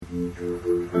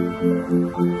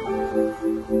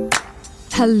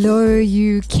Hello,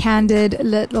 you candid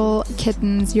little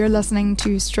kittens. You're listening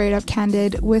to Straight Up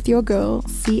Candid with your girl,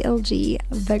 CLG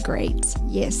the Great.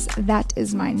 Yes, that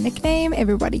is my nickname.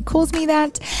 Everybody calls me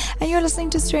that. And you're listening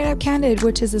to Straight Up Candid,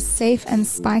 which is a safe and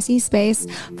spicy space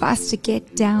for us to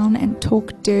get down and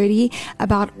talk dirty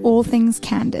about all things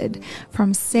candid.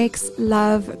 From sex,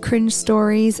 love, cringe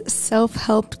stories,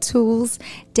 self-help tools,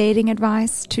 dating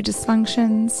advice, to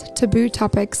dysfunctions, taboo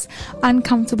topics,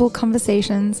 uncomfortable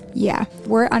conversations. Yeah,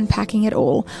 we're unpacking it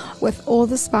all with all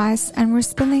the spice, and we're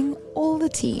spilling all the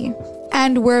tea.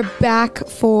 And we're back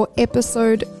for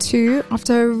episode 2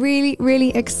 after a really, really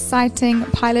exciting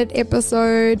pilot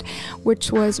episode,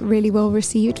 which was really well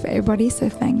received for everybody. So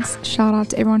thanks. Shout out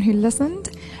to everyone who listened.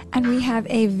 And we have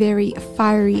a very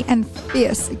fiery and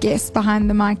fierce guest behind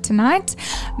the mic tonight.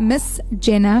 Miss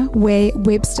Genna-Wae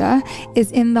Webster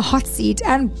is in the hot seat,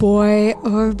 and boy,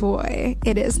 oh boy,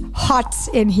 it is hot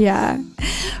in here.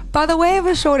 By the way of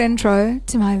a short intro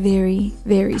to my very,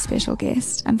 very special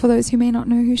guest, and for those who may not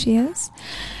know who she is,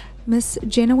 Miss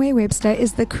Genna-Wae Webster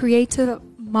is the creative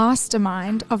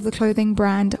mastermind of the clothing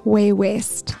brand Wae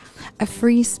West. A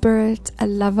free spirit, a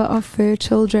lover of fur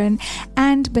children,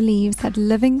 and believes that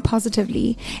living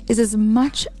positively is as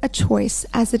much a choice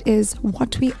as it is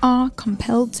what we are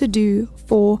compelled to do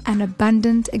for an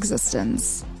abundant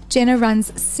existence. Genna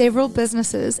runs several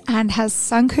businesses and has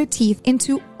sunk her teeth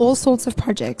into all sorts of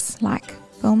projects like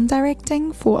film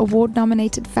directing for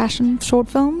award-nominated fashion short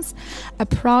films, a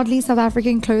proudly South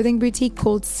African clothing boutique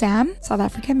called Sam, South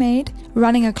Africa Made,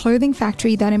 running a clothing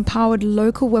factory that empowered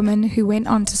local women who went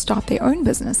on to start their own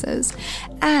businesses,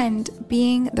 and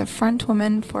being the front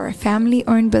woman for a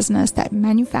family-owned business that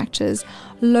manufactures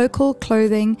local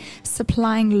clothing,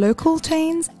 supplying local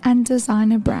chains and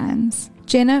designer brands.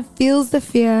 Genna feels the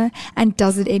fear and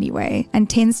does it anyway, and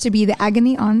tends to be the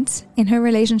agony aunt in her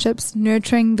relationships,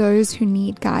 nurturing those who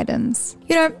need guidance.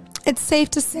 You know, it's safe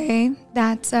to say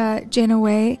that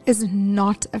Genna-Wae is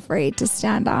not afraid to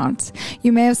stand out.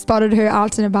 You may have spotted her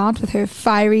out and about with her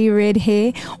fiery red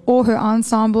hair or her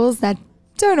ensembles that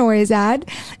don't always add.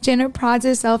 Genna prides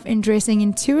herself in dressing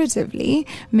intuitively,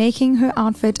 making her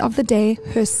outfit of the day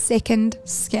her second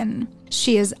skin.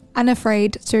 She is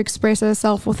unafraid to express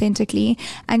herself authentically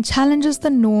and challenges the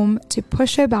norm to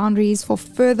push her boundaries for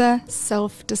further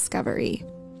self-discovery.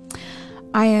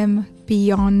 I am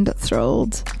beyond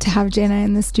thrilled to have Genna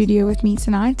in the studio with me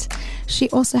tonight. She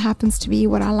also happens to be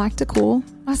what I like to call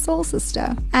my soul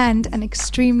sister and an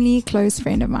extremely close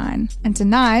friend of mine. And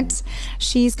tonight,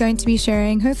 she's going to be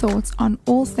sharing her thoughts on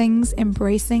all things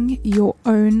embracing your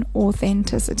own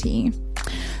authenticity.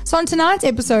 So on tonight's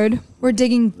episode, we're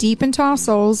digging deep into our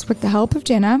souls with the help of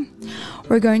Genna.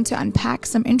 We're going to unpack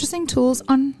some interesting tools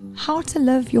on how to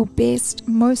live your best,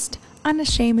 most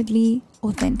unashamedly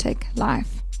authentic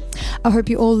life. I hope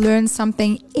you all learned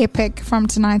something epic from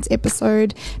tonight's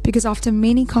episode, because after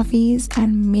many coffees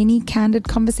and many candid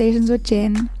conversations with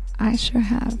Jen, I sure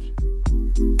have.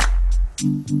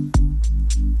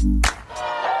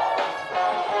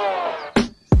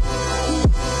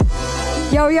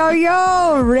 Yo, yo,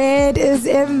 yo, Red is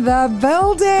in the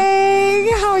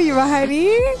building. How are you, my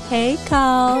honey? Hey,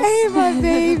 Carl. Hey, my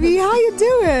baby. How you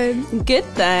doing? Good,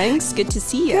 thanks. Good to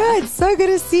see you. Good. So good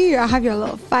to see you. I have your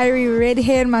little fiery red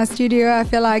hair in my studio. I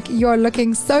feel like you're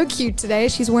looking so cute today.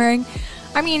 She's wearing...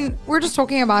 I mean, we're just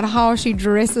talking about how she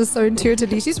dresses so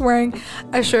intuitively. She's wearing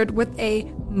a shirt with a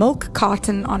milk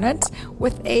carton on it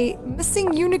with a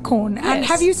missing unicorn. Yes. And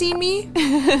have you seen me?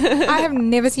 I have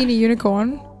never seen a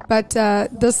unicorn. But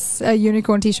this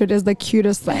unicorn t-shirt is the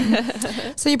cutest thing.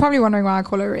 So you're probably wondering why I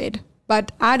call her Red.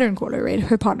 But I don't call her Red.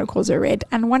 Her partner calls her Red.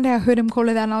 And one day I heard him call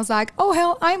her that, and I was like, oh,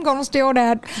 hell, I'm going to steal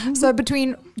that. Mm-hmm. So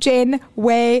between Jen,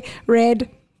 Wae, Red,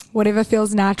 whatever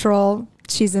feels natural,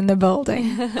 she's in the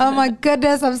building. Oh, my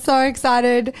goodness. I'm so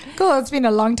excited. Cool. It's been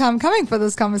a long time coming for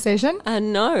this conversation. I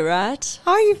know, right?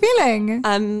 How are you feeling?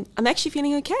 I'm actually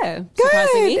feeling okay. Good.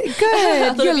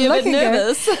 I thought You're I'd be looking a bit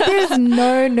nervous. Good. There's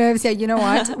no nerves here. You know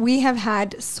what? We have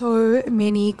had so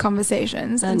many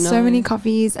conversations and so many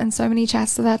coffees and so many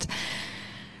chats, so that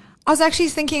I was actually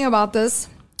thinking about this.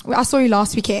 I saw you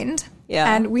last weekend.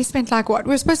 Yeah. And we spent like what? We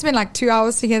were supposed to spend like 2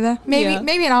 hours together. Maybe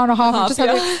an hour and a half of just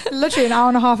having, literally an hour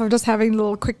and a half of just having a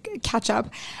little quick catch up.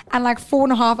 And like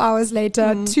 4.5 hours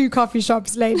later, 2 coffee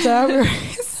shops later, we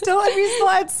still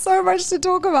had so much to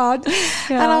talk about.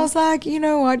 Yeah. And I was like, you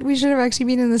know what? We should have actually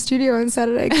been in the studio on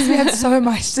Saturday, because we had so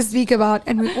much to speak about,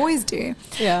 and we always do.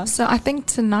 Yeah. So I think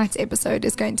tonight's episode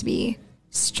is going to be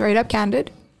straight up candid,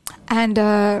 and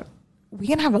we're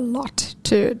going to have a lot to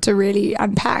to really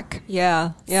unpack.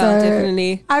 Yeah, So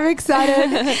definitely. I'm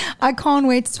excited. I can't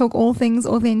wait to talk all things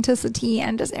authenticity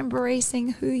and just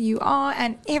embracing who you are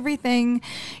and everything.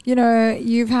 You know,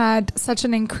 you've had such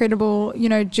an incredible,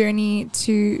 journey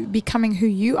to becoming who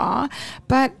you are.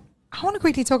 But I want to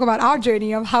quickly talk about our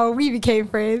journey of how we became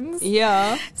friends.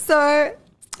 Yeah. So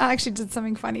I actually did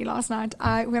something funny last night.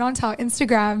 I went onto our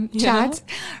Instagram chat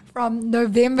from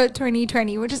November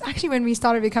 2020, which is actually when we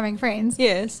started becoming friends.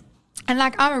 Yes. And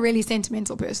I'm a really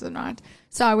sentimental person, right?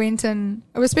 So I went and,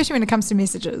 especially when it comes to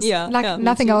messages,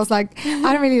 nothing else. I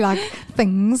don't really like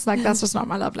things. That's just not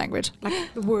my love language.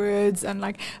 The words and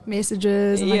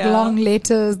messages and long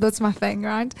letters. That's my thing,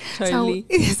 right? Totally.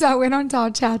 So I went onto our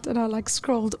chat and I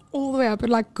scrolled all the way up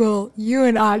and girl, you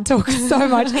and I talk so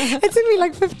much. It took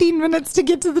me 15 minutes to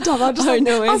get to the top.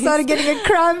 I started getting a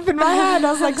cramp in my hand.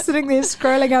 I was sitting there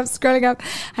scrolling up,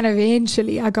 and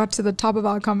eventually I got to the top of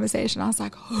our conversation. I was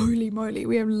like, holy moly,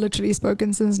 we have literally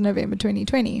spoken since November 2020.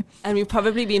 And we've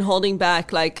probably been holding back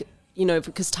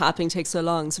because typing takes so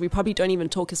long, so we probably don't even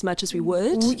talk as much as we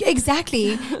would.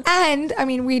 Exactly. And I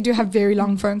mean, we do have very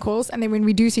long phone calls, and then when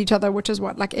we do see each other, which is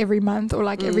every month or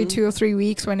every 2 or 3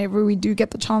 weeks, whenever we do get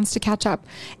the chance to catch up,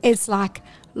 it's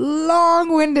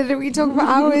long-winded and we talk for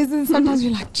hours, and sometimes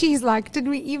we're geez, did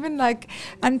we even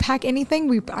unpack anything?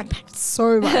 We unpacked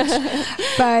so much.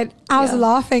 But I was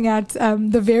laughing at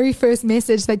the very first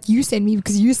message that you sent me,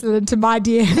 because you slid into my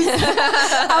DMs.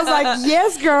 I was like,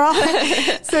 yes, girl.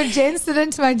 So Jen slid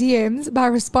into my DMs by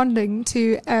responding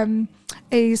to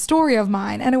a story of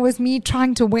mine, and it was me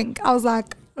trying to wink. I was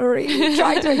really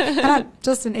trying to, and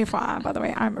just an FYI, by the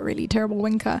way, I'm a really terrible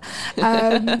winker.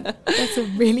 That's a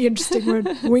really interesting word,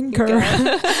 winker.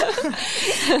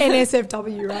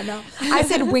 NSFW right now. I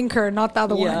said winker, not the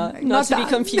other one. Not to be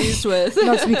confused with.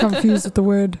 Not to be confused with the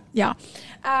word. Yeah.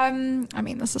 I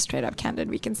mean, this is straight up candid.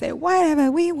 We can say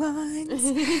whatever we want.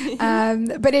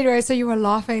 But anyway, so you were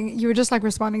laughing. You were just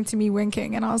responding to me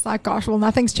winking. And I was like, gosh, well,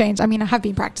 nothing's changed. I mean, I have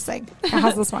been practicing.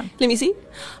 How's this one? Let me see.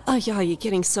 Oh, yeah, you're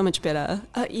getting so much better.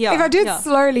 Yeah. If I do it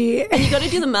slowly. And you got to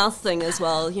do the mouth thing as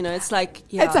well. It's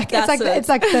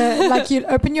you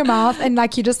open your mouth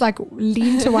and you just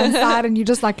lean to one side and you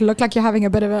just look like you're having a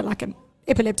bit of an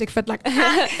epileptic fit.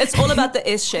 It's all about the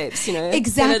S shapes,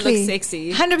 Exactly. And it looks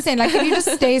sexy. 100%. If you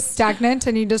just stay stagnant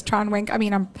and you just try and wink. I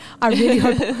mean, I really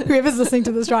hope whoever's listening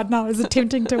to this right now is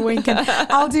attempting to wink, and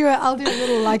I'll do a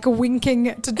little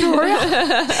winking tutorial.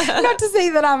 Not to say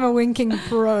that I'm a winking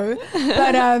pro,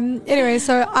 but anyway,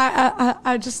 so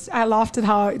I laughed at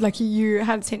how you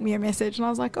had sent me a message, and I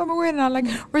was like, oh my word, and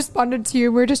I responded to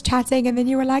you. We were just chatting, and then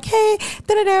you were like, hey,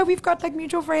 we've got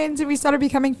mutual friends, and we started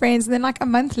becoming friends, and then a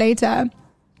month later,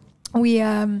 we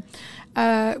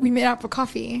met up for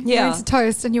coffee. We went to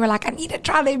Toast, and you were like, I need to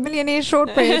try their millionaire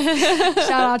shortbread.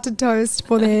 Shout out to Toast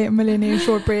for their millionaire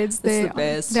shortbreads. They're the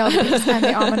best. They're the best, and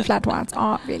their almond flat whites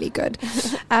are really good.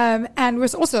 And we're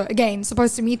also, again,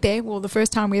 supposed to meet there. Well, the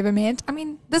first time we ever met. I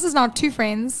mean, this is now two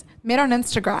friends met on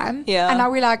Instagram. Yeah. And now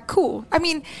we're like, cool. I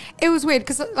mean, it was weird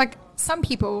because some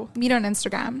people meet on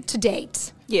Instagram to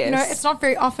date. Yes. It's not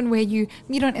very often where you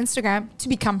meet on Instagram to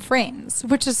become friends,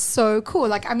 which is so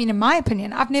cool. In my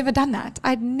opinion, I've never done that.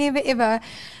 I'd never, ever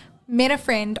met a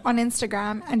friend on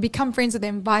Instagram and become friends with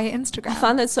them via Instagram. I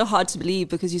find that so hard to believe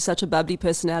because you're such a bubbly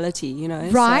personality,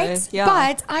 Right? So, yeah.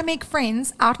 But I make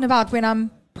friends out and about when I'm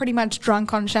pretty much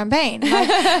drunk on champagne.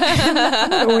 I'm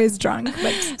not always drunk,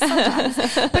 but sometimes.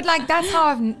 But that's how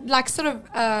I've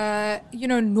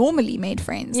normally made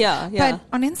friends. Yeah. But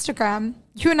on Instagram,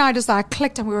 you and I just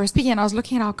clicked, and we were speaking, and I was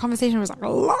looking at our conversation. It was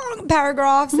long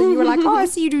paragraphs, and you were like, oh, I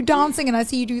see you do dancing, and I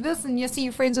see you do this, and you see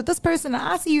you're friends with this person, and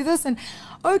I see you this, and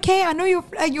okay, I know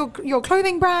your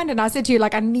clothing brand. And I said to you,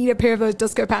 I need a pair of those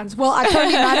disco pants. Well, I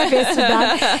totally manifested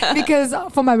that because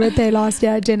for my birthday last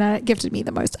year, Jenna gifted me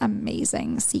the most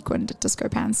amazing sequined disco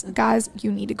pants. Guys,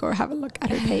 you need to go have a look at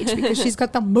her page because she's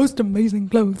got the most amazing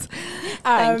clothes.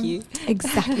 Thank you.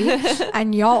 Exactly.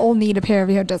 And y'all all need a pair of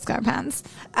your disco pants.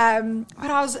 But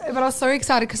I was so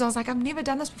excited because I was like, I've never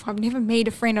done this before. I've never made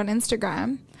a friend on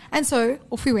Instagram. And so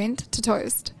off we went to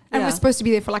Toast. And we're supposed to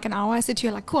be there for an hour. I said to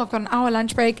you, cool, I've got an hour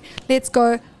lunch break. Let's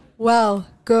go. Well,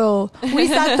 girl, we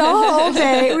sat the whole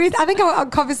day. I think our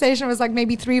conversation was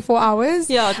maybe 3-4 hours.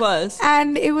 Yeah, it was.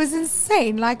 And it was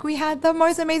insane. We had the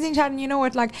most amazing chat. And you know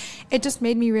what? It just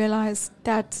made me realize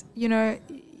that, you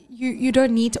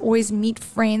don't need to always meet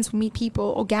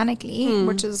people organically,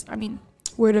 which is,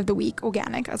 word of the week,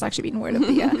 organic has actually been word of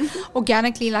the year.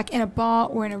 Organically, in a bar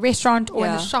or in a restaurant or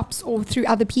in the shops or through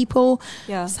other people.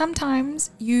 Yeah.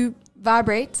 Sometimes you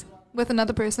vibrate with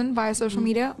another person via social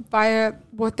media, via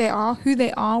what they are, who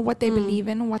they are, what they believe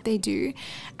in, what they do.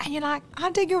 And you're like,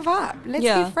 I dig your vibe. Let's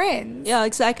be friends. Yeah,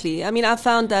 exactly. I mean, I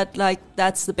found that like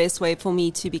that's the best way for me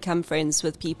to become friends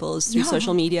with people is through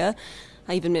social media.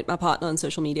 I even met my partner on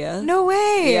social media. No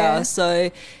way. Yeah, so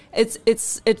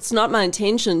it's not my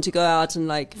intention to go out and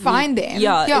like find them.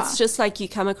 Yeah, it's just like you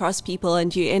come across people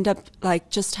and you end up like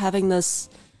just having this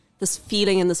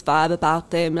feeling and this vibe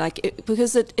about them, like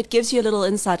because it gives you a little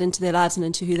insight into their lives and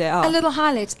into who they are. A little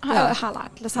highlight.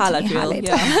 Listen to me, reel. Highlight.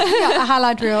 Yeah. A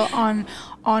highlight reel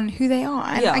on who they are.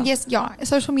 And I guess,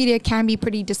 social media can be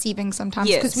pretty deceiving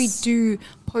sometimes because we do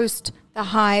post the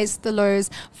highs, the lows.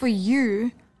 For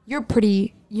you, you're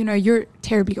pretty, you're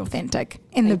terribly authentic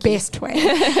in the best way.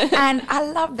 And I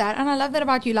love that. And I love that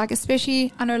about you. Like,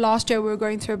 especially, I know last year we were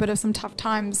going through a bit of some tough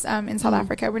times in South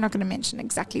Africa. We're not going to mention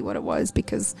exactly what it was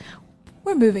because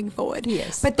we're moving forward.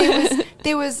 Yes. But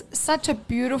there was such a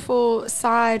beautiful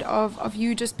side of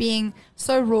you just being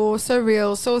so raw, so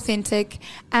real, so authentic,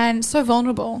 and so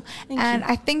vulnerable. And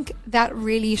I think that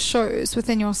really shows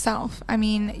within yourself. I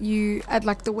mean, you at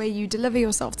like the way you deliver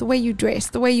yourself, the way you dress,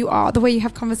 the way you are, the way you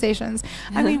have conversations.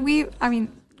 I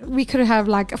mean, we could have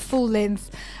like a full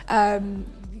length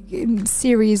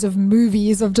series of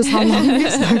movies of just how long we've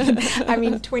spoken. I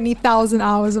mean, 20,000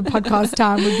 hours of podcast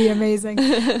time would be amazing.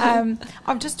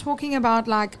 Of just talking about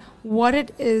like what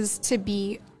it is to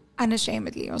be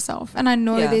unashamedly yourself. And I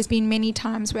know there's been many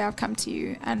times where I've come to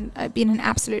you and I've been an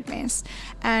absolute mess.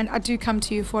 And I do come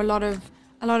to you for a lot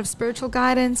of spiritual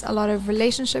guidance, a lot of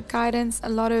relationship guidance, a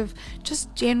lot of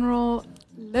just general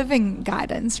living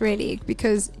guidance, really,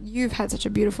 because you've had such a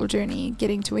beautiful journey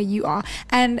getting to where you are.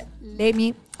 And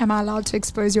am I allowed to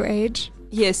expose your age?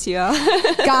 Yes, you are.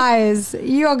 Guys,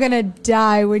 you are going to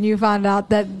die when you find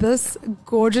out that this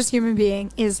gorgeous human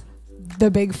being is the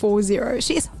big 40.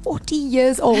 She is 40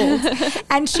 years old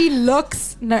and she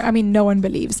looks, no one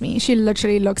believes me. She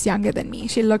literally looks younger than me.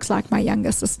 She looks like my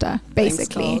younger sister,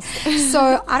 basically. Thanks,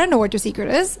 so I don't know what your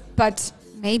secret is, but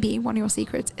maybe one of your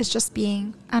secrets is just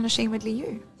being unashamedly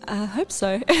you. I hope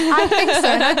so. I think so.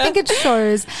 And I think it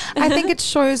shows. I think it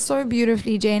shows so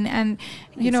beautifully, Jen. And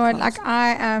you know what, like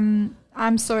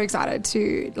I'm so excited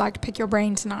to like pick your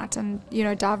brain tonight and,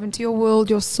 dive into your world,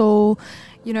 your soul,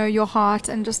 your heart,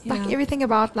 and just like everything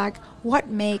about like what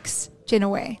makes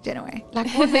Genna-Wae, like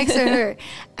what makes her.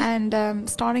 And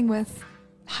starting with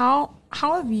how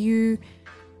have you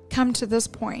come to this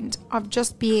point of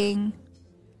just being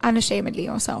unashamedly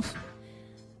yourself?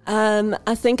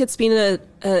 I think it's been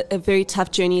a very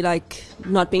tough journey, like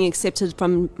not being accepted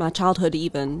from my childhood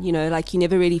even, like you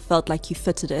never really felt like you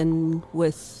fitted in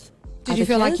with Did you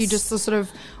feel kids. like you just sort of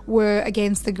were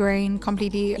against the grain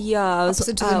completely? Yeah,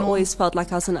 I always felt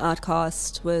like I was an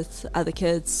outcast with other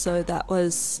kids, so that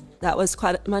was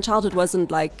quite, my childhood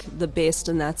wasn't like the best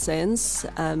in that sense.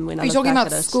 When Are you talking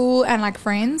about school and like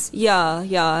friends? Yeah,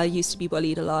 I used to be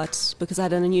bullied a lot because I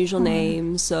had an unusual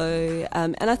name. So,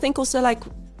 and I think also like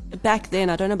back then,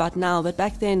 I don't know about now, but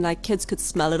back then like kids could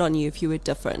smell it on you if you were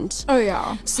different. Oh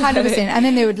yeah, 100%. And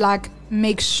then they would like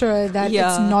make sure that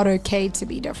it's not okay to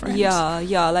be different.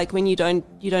 Yeah, like when you don't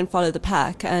follow the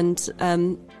pack. And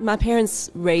my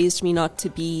parents raised me not to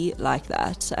be like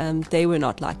that. They were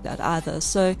not like that either.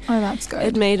 So that's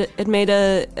good. It made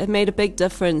a big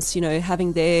difference,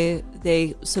 having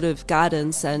their sort of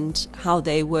guidance and how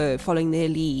they were following their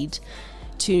lead.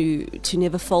 To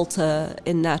never falter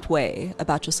in that way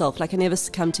about yourself. Like I never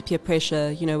succumbed to peer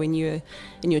pressure, when you're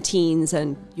in your teens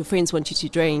and your friends want you to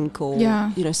drink or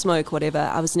smoke, whatever.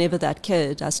 I was never that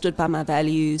kid. I stood by my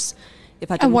values. If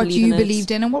I didn't and what believe you in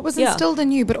believed in and what was instilled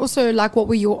in you, but also like what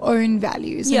were your own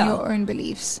values and your own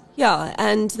beliefs. Yeah,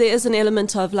 and there is an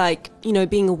element of like,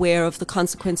 being aware of the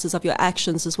consequences of your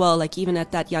actions as well. Like even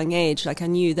at that young age, like I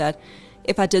knew that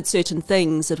if I did certain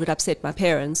things, it would upset my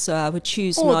parents, so I would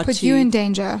choose not to. Or put you in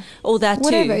danger. Or that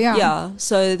whatever, too. Yeah.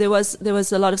 So there was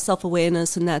a lot of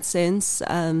self-awareness in that sense,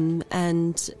 and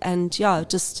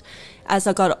just as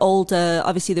I got older,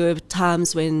 obviously there were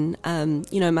times when,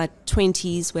 my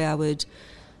 20s where I would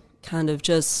kind of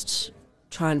just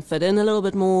try and fit in a little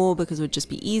bit more because it would just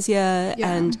be easier.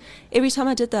 Yeah. And every time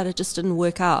I did that, it just didn't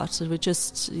work out. It would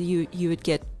just, you would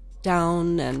get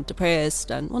down and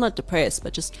depressed, and well, not depressed,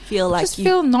 but just feel like you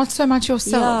feel not so much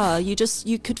yourself. Yeah,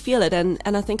 you could feel it, and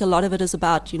I think a lot of it is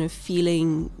about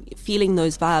feeling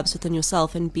those vibes within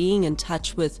yourself and being in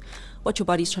touch with what your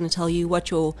body's trying to tell you,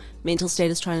 what your mental state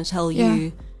is trying to tell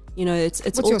you. It's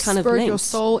what's all your kind spirit, of linked. your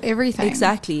soul, everything.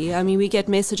 Exactly. I mean, we get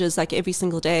messages like every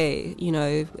single day.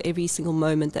 Every single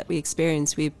moment that we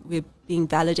experience, we're being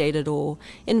validated or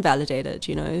invalidated,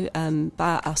 you know,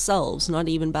 by ourselves, not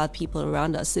even by people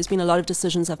around us. There's been a lot of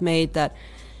decisions I've made that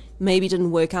maybe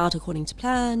didn't work out according to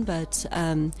plan, but,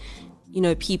 you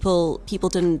know, people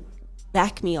didn't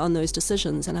back me on those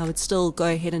decisions, and I would still go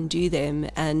ahead and do them,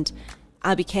 and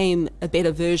I became a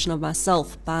better version of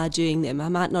myself by doing them. I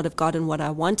might not have gotten what I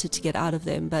wanted to get out of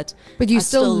them, but you I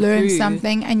still learned grew.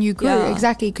 something, and you grew. Yeah.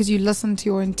 Exactly, because you listened to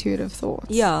your intuitive thoughts.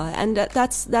 Yeah, and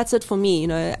that's it for me. You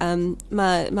know,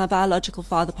 my biological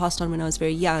father passed on when I was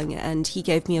very young, and he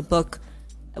gave me a book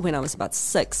when I was about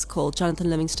 6 called Jonathan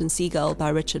Livingston Seagull by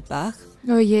Richard Bach.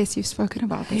 Oh yes, you've spoken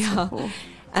about this before.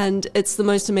 And it's the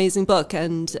most amazing book,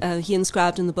 and he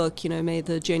inscribed in the book, you know, may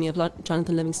the journey of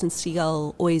Jonathan Livingston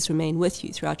Seagull always remain with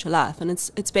you throughout your life. And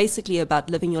it's basically about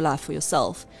living your life for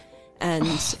yourself, and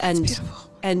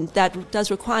that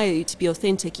does require you to be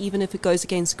authentic, even if it goes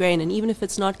against grain, and even if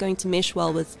it's not going to mesh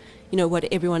well with, you know, what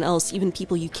everyone else, even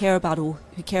people you care about or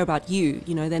who care about you,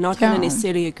 you know, they're not going to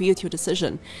necessarily agree with your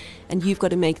decision, and you've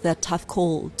got to make that tough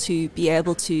call to be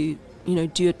able to, you know,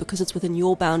 do it because it's within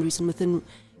your boundaries and within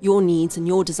your needs and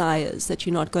your desires, that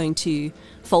you're not going to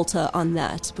falter on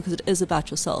that, because it is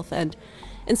about yourself. And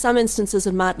in some instances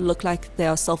it might look like they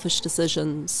are selfish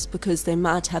decisions because they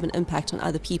might have an impact on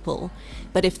other people,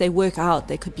 but if they work out,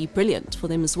 they could be brilliant for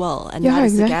them as well, and that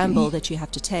is the gamble that you have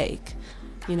to take,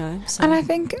 you know. So. And I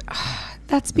think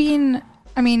that's been,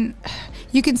 I mean,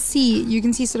 you can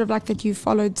see sort of like that you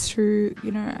followed through,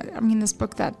 you know. I mean, this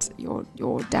book that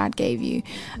your dad gave you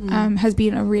has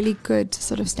been a really good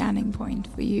sort of standing point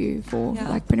for you for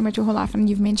like pretty much your whole life, and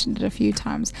you've mentioned it a few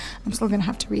times. I'm still going to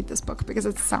have to read this book because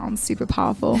it sounds super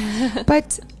powerful.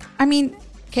 But I mean,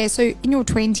 okay, so in your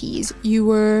 20s you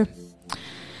were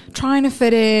trying to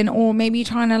fit in, or maybe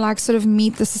trying to like sort of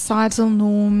meet the societal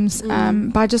norms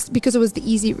by just because it was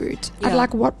the easy route. At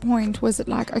like what point was it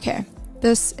like, okay,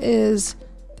 this is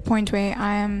the point where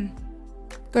I am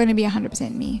going to be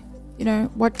 100% me? You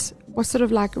know, what sort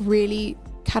of like really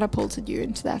catapulted you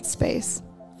into that space?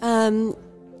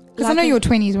 Because I know your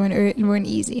 20s weren't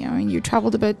easy. I mean, you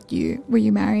traveled a bit. Were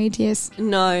you married? Yes.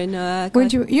 No.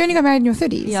 You only got married in your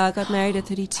 30s? Yeah, I got married at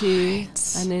 32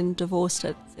 right. and then divorced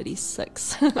at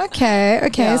 36. Okay.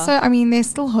 Yeah. So, I mean, there's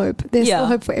still hope. There's still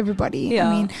hope for everybody. Yeah.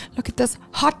 I mean, look at this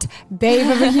hot babe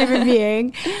of a human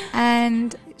being.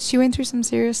 And she went through some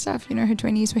serious stuff. You know, her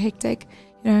 20s were hectic,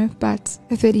 you know, but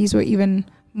her 30s were even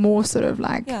more sort of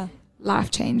like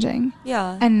life-changing.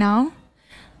 Yeah. And now?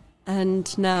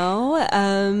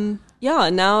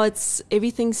 Now it's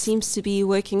everything seems to be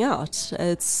working out.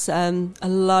 It's a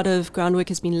lot of groundwork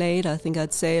has been laid. I think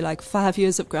I'd say like 5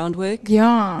 years of groundwork.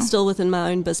 Yeah. Still within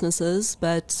my own businesses,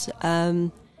 but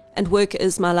and work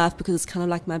is my life because it's kind of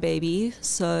like my baby.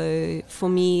 So for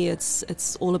me,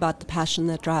 it's all about the passion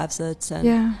that drives it,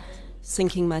 and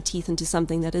sinking my teeth into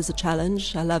something that is a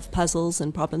challenge. I love puzzles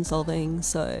and problem solving,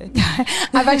 so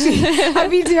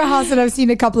I've been to your house and I've seen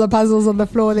a couple of puzzles on the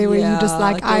floor there where you just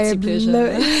like, I am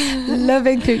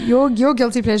living through your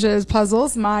guilty pleasure is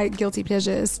puzzles. My guilty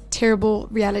pleasure is terrible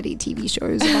reality TV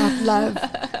shows about love.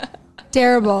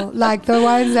 Terrible, like the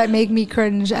ones that make me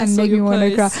cringe and make me want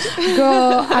to cry.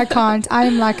 Girl, I can't.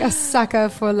 I'm like a sucker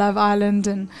for Love Island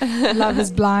and Love is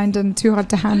Blind and Too Hot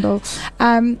to Handle.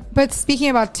 But speaking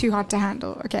about Too Hot to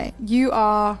Handle, okay, you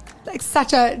are like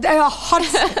such a hot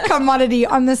commodity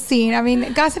on the scene. I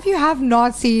mean, guys, if you have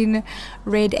not seen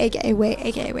Red, aka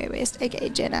West, aka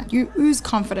Jenna, you ooze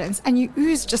confidence and you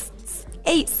ooze just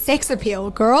sex appeal,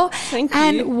 girl. Thank you.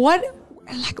 And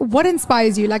what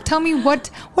inspires you? Like, tell me what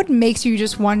makes you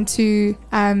just want to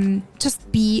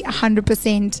just be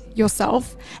 100%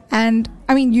 yourself. And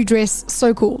I mean, you dress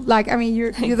so cool. Like, I mean,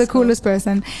 you're the coolest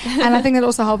person, and I think that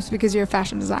also helps because you're a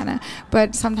fashion designer.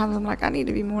 But sometimes I'm like, I need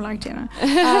to be more like Jenna.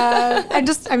 And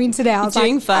just, I mean, today I was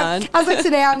doing fun. I was like,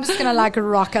 today I'm just gonna like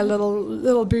rock a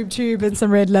little boob tube and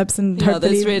some red lips, and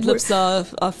hopefully those red lips are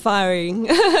firing.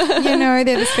 You know,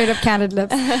 they're the straight up candid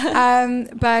lips.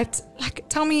 But like,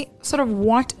 tell me sort of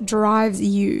what drives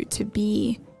you to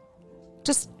be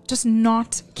just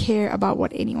not care about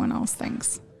what anyone else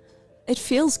thinks. It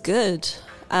feels good.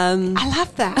 I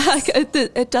love that.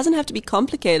 It doesn't have to be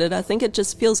complicated. I think it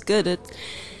just feels good.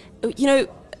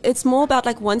 It's more about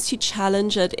like once you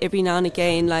challenge it every now and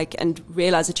again, like, and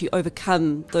realize that you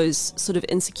overcome those sort of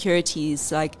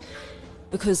insecurities, like,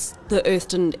 because the earth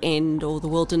didn't end or the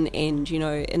world didn't end, you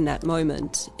know, in that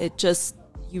moment.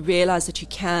 You realize that you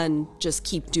can just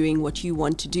keep doing what you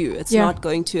want to do. It's not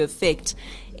going to affect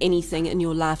anything in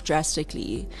your life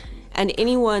drastically. And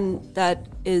anyone that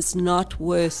is not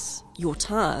worth your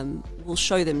time will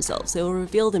show themselves. They will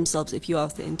reveal themselves if you are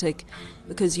authentic,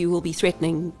 because you will be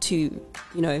threatening to,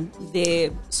 you know,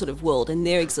 their sort of world and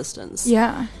their existence.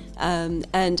 Yeah. And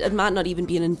it might not even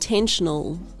be an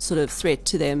intentional sort of threat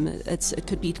to them. It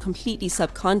could be completely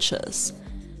subconscious.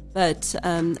 But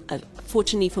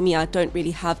fortunately for me, I don't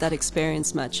really have that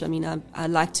experience much. I mean, I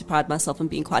like to pride myself on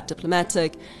being quite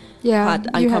diplomatic, quite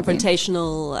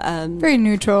unconfrontational. Very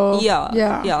neutral.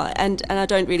 Yeah. And I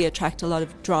don't really attract a lot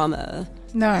of drama.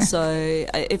 No. So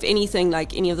if anything,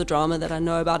 like any of the drama that I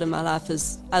know about in my life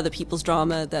is other people's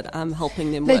drama that I'm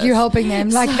helping them with. That you're helping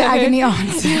them, like the agony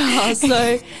aunt. Yeah,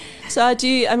 so I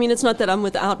do, I mean, it's not that I'm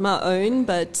without my own,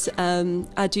 but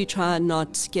I do try and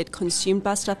not get consumed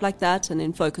by stuff like that, and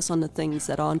then focus on the things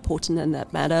that are important and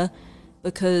that matter,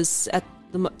 because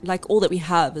like all that we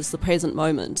have is the present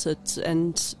moment,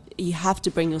 and you have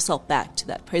to bring yourself back to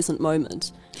that present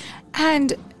moment.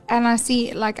 And I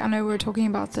see, like, I know we were talking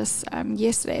about this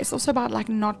yesterday. It's also about, like,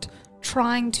 not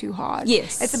trying too hard.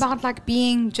 Yes. It's about, like,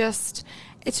 being just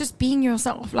being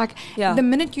yourself. Like, the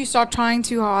minute you start trying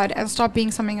too hard and start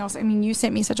being something else, I mean, you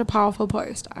sent me such a powerful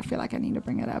post. I feel like I need to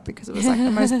bring it up because it was, like,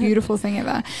 the most beautiful thing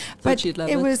ever. But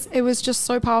it was just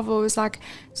so powerful. It was, like,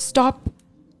 stop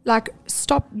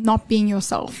not being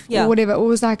yourself or whatever. It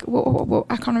was, like,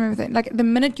 I can't remember the thing. Like, the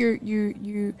minute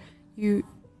you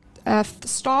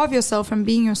starve yourself from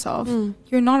being yourself,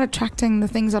 you're not attracting the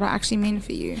things that are actually meant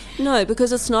for you. No,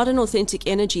 because it's not an authentic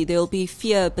energy. There'll be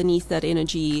fear beneath that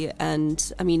energy,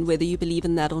 and I mean, whether you believe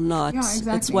in that or not,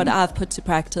 it's what I've put to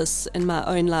practice in my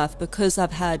own life, because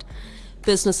I've had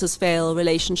businesses fail,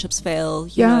 relationships fail,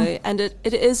 you know, and it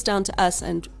is down to us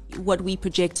and what we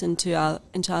project into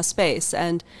our space.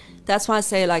 And that's why I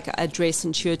say, like, I dress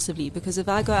intuitively, because if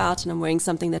I go out and I'm wearing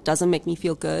something that doesn't make me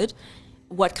feel good,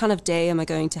 what kind of day am I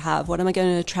going to have? What am I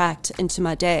going to attract into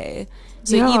my day?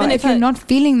 So even if you're not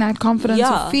feeling that confidence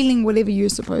or feeling whatever you're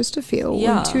supposed to feel,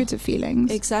 or intuitive feelings,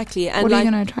 exactly. And what are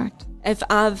you going to attract? If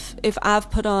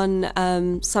I've put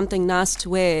on something nice to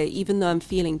wear, even though I'm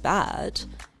feeling bad,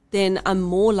 then I'm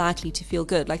more likely to feel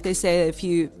good. Like they say, if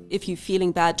you're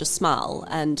feeling bad, just smile,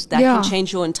 and that can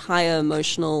change your entire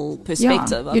emotional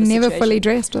perspective. You're never fully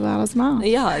dressed without a smile.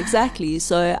 Yeah, exactly.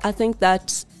 So I think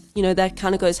that, you know, that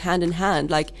kind of goes hand in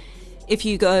hand. Like, if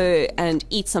you go and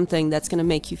eat something that's going to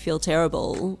make you feel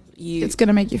terrible, it's going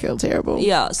to make you feel terrible.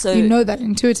 Yeah, so you know that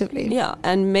intuitively. Yeah,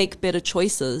 and make better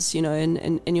choices. You know,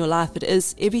 in your life,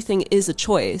 everything is a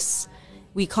choice.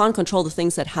 We can't control the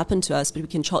things that happen to us, but we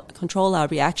can control our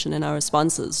reaction and our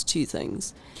responses to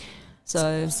things.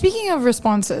 So, speaking of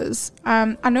responses,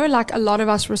 I know, like, a lot of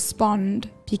us respond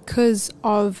because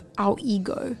of our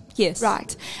ego. Yes.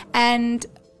 Right. And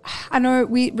I know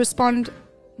we respond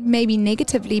maybe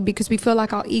negatively because we feel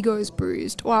like our ego is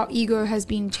bruised or our ego has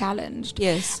been challenged.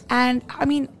 Yes. And I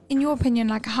mean, in your opinion,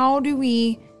 like, how do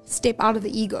we step out of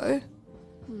the ego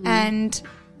and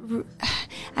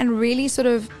really sort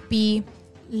of be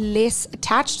less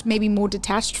attached, maybe more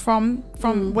detached from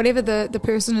whatever the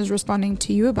person is responding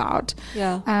to you about?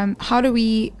 Yeah. How do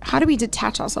we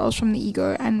detach ourselves from the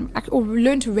ego or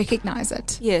learn to recognize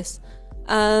it? Yes.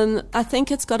 I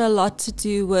think it's got a lot to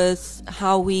do with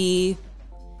how we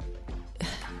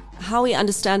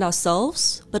understand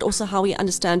ourselves, but also how we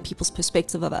understand people's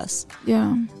perspective of us.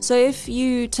 Yeah. So if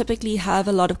you typically have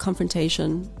a lot of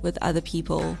confrontation with other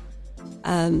people,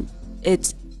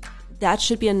 that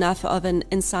should be enough of an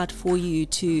insight for you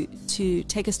to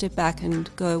take a step back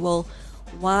and go, well,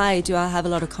 why do I have a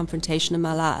lot of confrontation in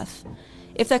my life?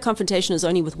 If that confrontation is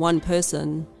only with one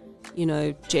person, you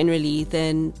know, generally,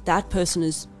 then that person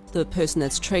is the person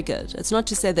that's triggered. It's not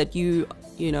to say that you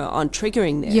know, aren't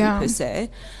triggering them per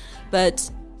se, but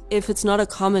if it's not a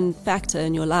common factor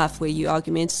in your life where you're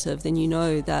argumentative, then you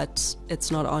know that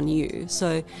it's not on you.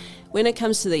 So when it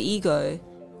comes to the ego,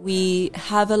 we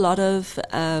have a lot of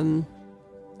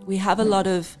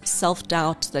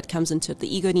self-doubt that comes into it.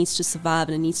 The ego needs to survive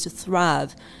and it needs to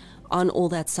thrive on all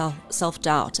that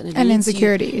self-doubt and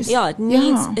insecurities.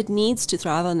 It needs to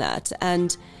thrive on that.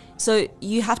 And so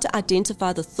you have to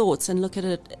identify the thoughts and look at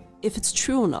it, if it's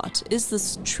true or not. Is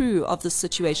this true of the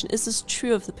situation? Is this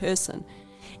true of the person?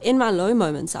 In my low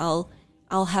moments, I'll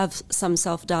have some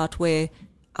self-doubt where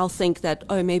I'll think that,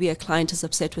 oh, maybe a client is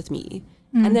upset with me.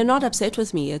 And they're not upset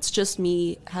with me. It's just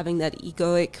me having that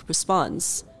egoic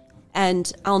response. And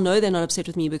I'll know they're not upset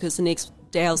with me because the next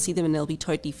day I'll see them and they'll be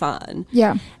totally fine.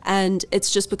 Yeah. And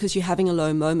it's just because you're having a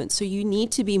low moment. So you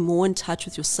need to be more in touch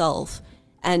with yourself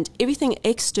And everything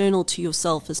external to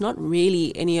yourself is not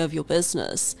really any of your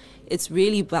business. It's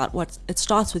really about it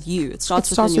starts with you. It starts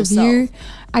within yourself. With you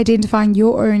identifying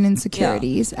your own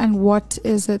insecurities and what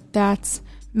is it that's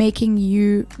making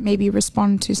you maybe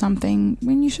respond to something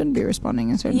when you shouldn't be responding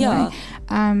in a certain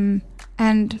way.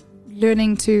 And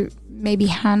learning to maybe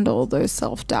handle those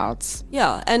self-doubts.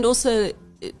 Yeah, and also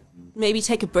maybe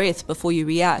take a breath before you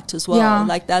react as well. Yeah.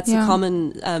 Like that's a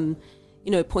common,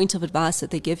 point of advice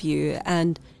that they give you.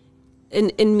 And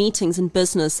in meetings in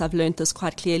business, I've learned this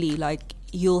quite clearly. Like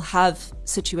you'll have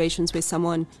situations where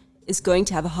someone is going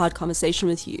to have a hard conversation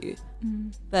with you,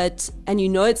 and you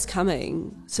know it's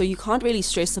coming, so you can't really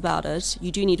stress about it.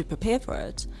 You do need to prepare for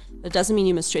it. It doesn't mean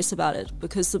you must stress about it,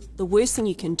 because the worst thing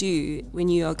you can do when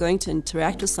you are going to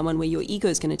interact with someone where your ego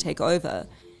is going to take over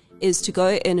is to go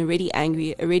in already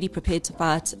angry, already prepared to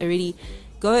fight, already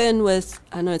go in with,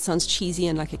 I know it sounds cheesy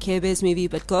and like a Care Bears movie,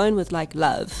 but go in with like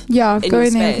love. Yeah, go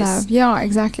in there with love. Yeah,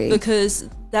 exactly. Because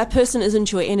that person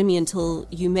isn't your enemy until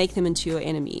you make them into your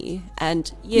enemy.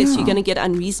 And yes, you're going to get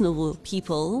unreasonable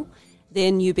people,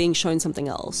 then you're being shown something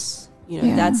else.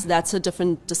 That's a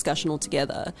different discussion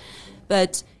altogether.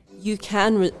 But you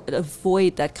can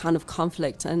avoid that kind of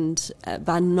conflict and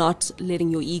by not letting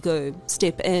your ego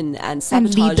step in and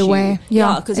sabotage and lead the way.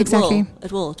 Yeah, because exactly.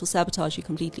 It will sabotage you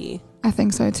completely. I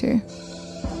think so too.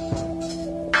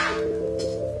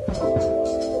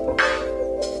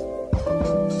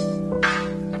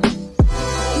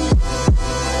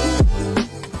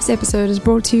 This episode is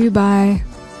brought to you by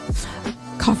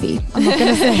coffee. I'm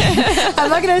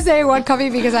not gonna say what coffee,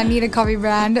 because I need a coffee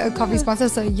brand, a coffee sponsor.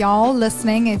 So y'all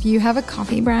listening, if you have a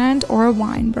coffee brand or a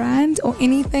wine brand or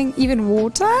anything, even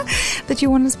water, that you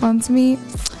want to sponsor me,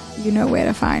 you know where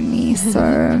to find me.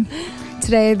 So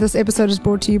today this episode is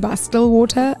brought to you by Still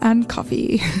Water and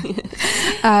Coffee.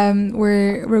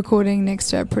 We're recording next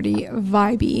to a pretty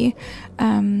vibey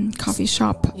coffee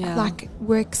shop, like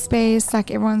workspace.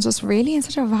 Like everyone's just really in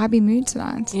such a vibey mood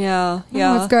tonight. Yeah.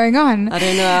 What's going on? I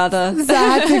don't know either. So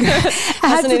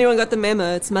Hasn't anyone got the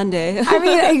memo? It's Monday. I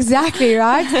mean, exactly,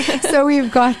 right? So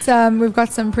we've got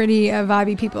some pretty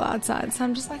vibey people outside. So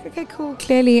I'm just like, okay, cool.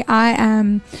 Clearly, I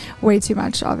am way too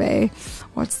much of a,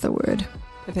 what's the word?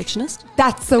 Perfectionist?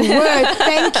 That's the word.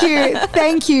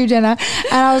 Thank you, Jenna.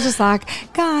 And I was just like,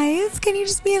 guys, can you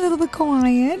just be a little bit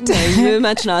quiet? No, you were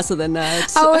much nicer than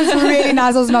that. I was really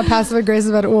nice. I was not passive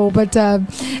aggressive at all, but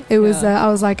it was. I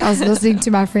was listening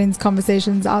to my friends'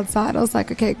 conversations outside. I was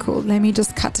like, okay, cool. Let me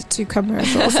just cut it to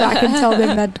commercial so I can tell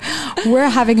them that we're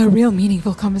having a real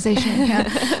meaningful conversation here.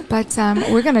 But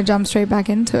we're gonna jump straight back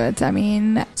into it. I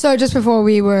mean, so just before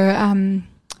we were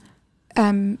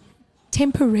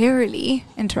temporarily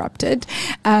interrupted,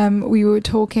 we were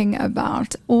talking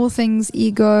about all things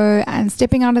ego and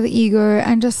stepping out of the ego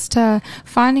and just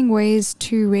finding ways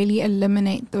to really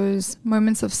eliminate those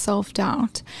moments of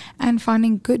self-doubt and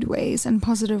finding good ways and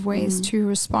positive ways to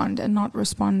respond and not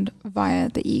respond via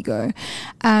the ego.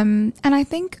 And I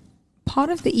think part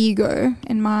of the ego,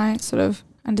 in my sort of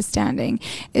understanding,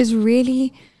 is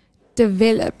really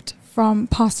developed from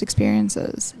past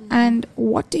experiences. And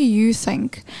what do you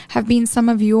think have been some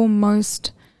of your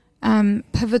most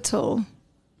pivotal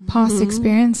past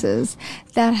experiences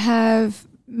that have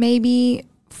maybe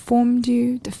formed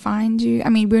you, defined you? I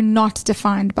mean, we're not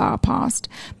defined by our past,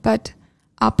 but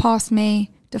our past may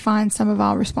define some of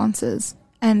our responses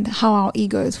and how our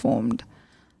ego is formed.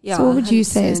 Yeah, so what would you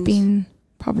say has been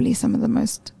probably some of the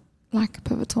most like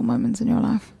pivotal moments in your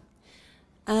life?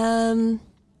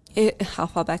 How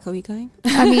far back are we going?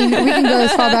 I mean, we can go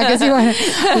as far back as you want.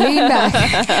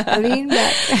 Lean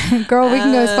back. Girl, we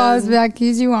can go as far as back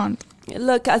as you want.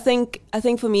 Look, I think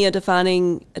for me a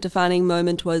defining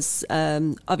moment was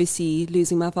obviously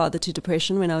losing my father to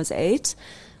depression when I was 8,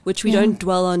 which we don't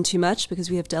dwell on too much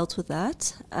because we have dealt with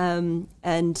that.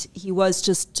 And he was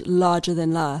just larger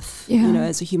than life,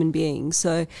 as a human being.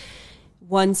 So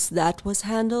once that was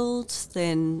handled,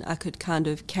 then I could kind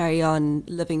of carry on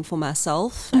living for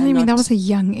myself. I mean, that was a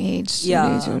young age to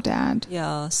lose your dad.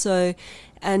 Yeah. So,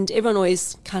 and everyone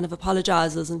always kind of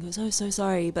apologizes and goes, "Oh, so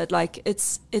sorry," but like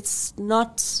it's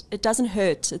not. It doesn't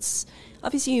hurt. It's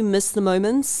obviously you miss the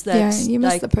moments. You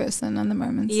miss the person and the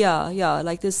moments. Yeah.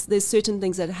 Like there's certain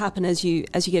things that happen as you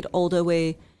get older,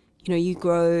 where you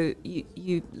grow.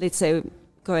 You let's say,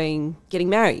 getting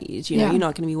married, you're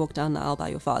not going to be walked down the aisle by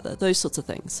your father, those sorts of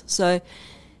things. So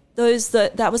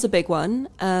that was a big one.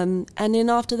 And then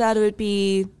after that, it would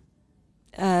be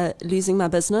losing my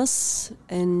business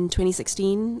in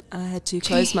 2016. I had to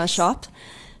close my shop,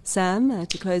 Sam. I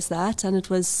had to close that, and it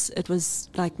was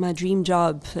like my dream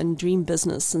job and dream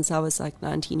business since I was like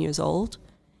 19 years old.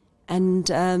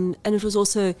 And it was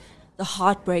also the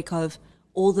heartbreak of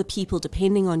all the people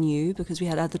depending on you, because we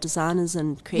had other designers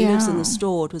and creatives in the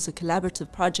store. It was a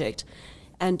collaborative project.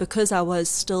 And because I was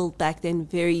still back then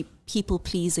very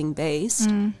people-pleasing based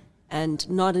and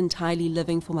not entirely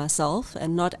living for myself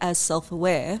and not as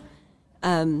self-aware,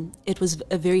 it was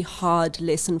a very hard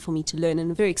lesson for me to learn,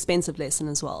 and a very expensive lesson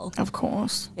as well. Of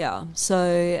course. Yeah. So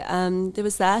there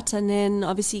was that, and then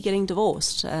obviously getting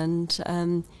divorced, and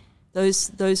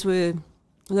those were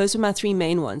my three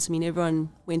main ones. I mean, everyone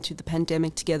went through the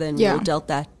pandemic together, and we all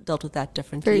dealt with that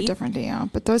differently. Very differently, yeah.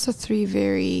 But those are three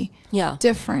very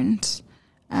different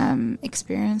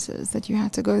experiences that you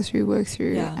had to go through, work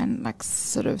through, and like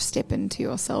sort of step into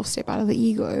yourself, step out of the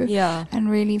ego, and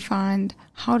really find,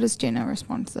 how does Genna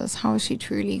respond to this? How is she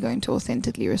truly going to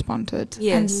authentically respond to it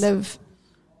and live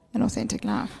an authentic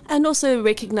life? And also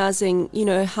recognizing,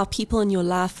 how people in your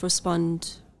life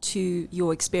respond to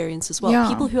your experience as well.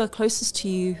 People who are closest to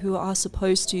you, who are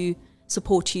supposed to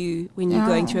support you when you're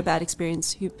going through a bad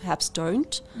experience, who perhaps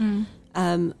don't,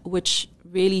 which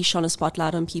really shone a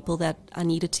spotlight on people that I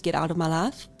needed to get out of my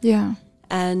life. Yeah.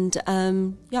 And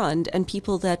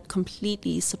people that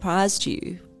completely surprised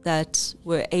you, that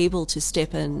were able to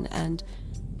step in and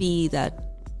be that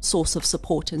source of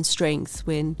support and strength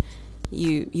when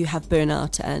you have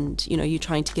burnout, and you're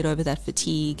trying to get over that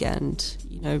fatigue, and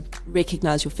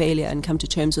recognize your failure and come to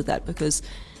terms with that, because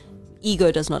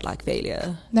ego does not like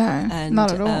failure. No,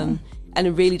 not at all. And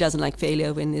it really doesn't like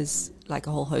failure when there's like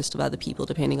a whole host of other people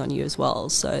depending on you as well.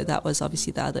 So that was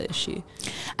obviously the other issue.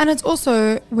 And it's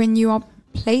also when you are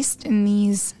placed in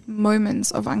these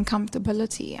moments of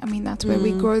uncomfortability, I mean, that's where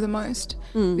we grow the most.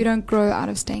 We don't grow out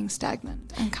of staying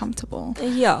stagnant and comfortable.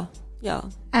 Yeah.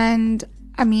 And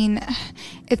I mean,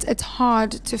 it's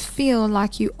hard to feel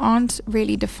like you aren't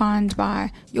really defined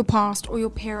by your past or your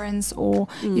parents or,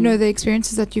 the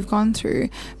experiences that you've gone through.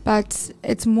 But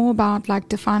it's more about like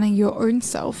defining your own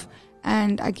self,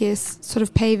 and I guess sort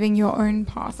of paving your own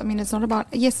path. I mean, it's not about,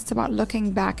 yes, it's about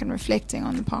looking back and reflecting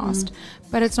on the past,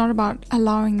 but it's not about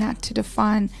allowing that to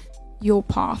define your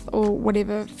path or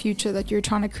whatever future that you're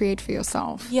trying to create for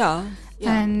yourself. Yeah.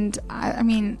 And I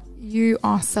mean, you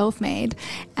are self-made,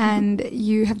 and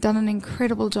you have done an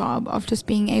incredible job of just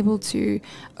being able to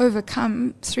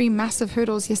overcome three massive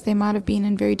hurdles. Yes, they might have been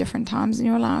in very different times in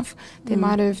your life. They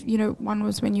might have, one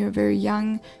was when you were very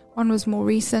young, one was more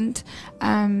recent,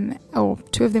 or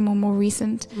two of them were more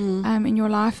recent in your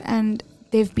life, and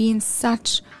they've been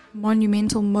such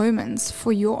monumental moments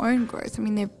for your own growth. I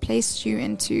mean, they've placed you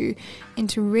into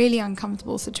really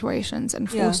uncomfortable situations and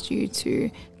forced you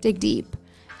to dig deep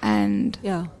and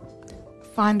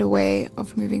find a way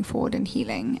of moving forward and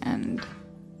healing and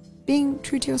being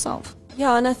true to yourself.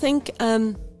 Yeah, and I think,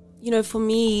 for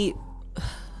me,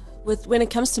 when it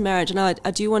comes to marriage, and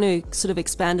I do want to sort of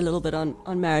expand a little bit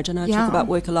on marriage, and I talk about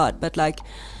work a lot, but like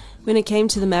when it came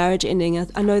to the marriage ending,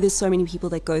 I know there's so many people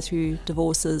that go through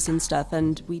divorces and stuff,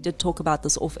 and we did talk about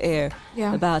this off air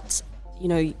about,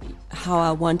 how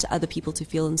I want other people to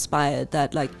feel inspired,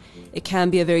 that like it can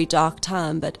be a very dark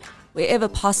time, but wherever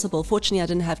possible, fortunately I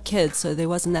didn't have kids, so there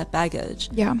wasn't that baggage.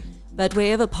 Yeah. But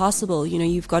wherever possible,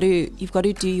 you've got to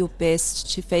do your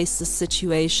best to face the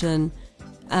situation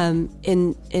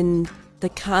in the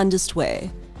kindest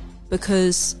way,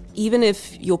 because even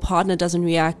if your partner doesn't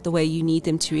react the way you need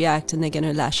them to react, and they're going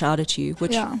to lash out at you,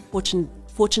 which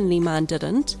fortunately mine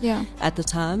didn't at the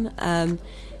time,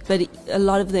 but a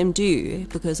lot of them do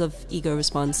because of ego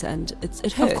response, and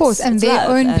it hurts. Of course, and it's their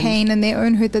own pain and their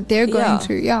own hurt that they're going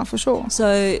through. Yeah, for sure.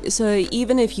 So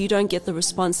even if you don't get the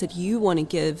response that you want to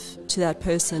give to that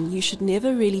person, you should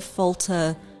never really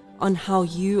falter on how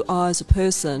you are as a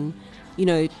person,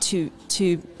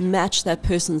 to match that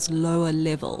person's lower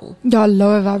level. Yeah,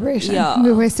 lower vibration. Yeah.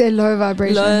 We always say lower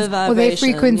vibrations. Lower vibration, or their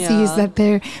frequencies that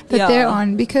they're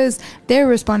on, because they're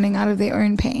responding out of their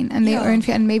own pain and their own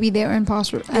fear and maybe their own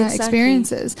past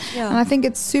experiences. Yeah. And I think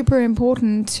it's super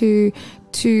important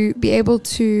to be able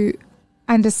to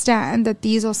understand that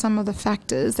these are some of the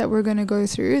factors that we're going to go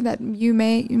through, that you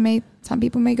may some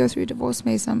people may go through divorce,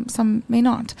 some may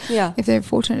not, if they're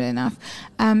fortunate enough.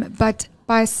 But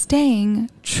by staying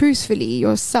truthfully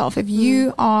yourself, if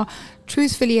you are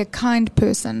truthfully a kind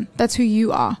person, that's who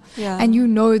you are, and you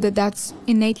know that that's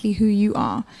innately who you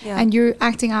are, and you're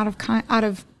acting out of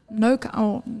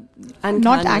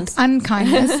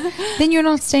unkindness, then you're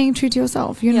not staying true to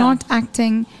yourself. You're not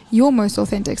acting your most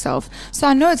authentic self. So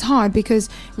I know it's hard, because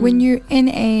when you're in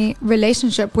a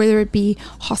relationship, whether it be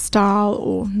hostile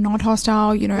or not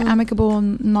hostile, amicable or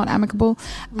not amicable,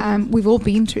 we've all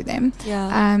been through them.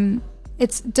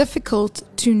 It's difficult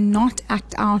to not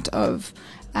act out of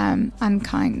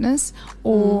unkindness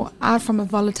or out from a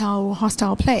volatile or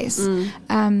hostile place.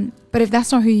 But if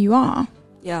that's not who you are,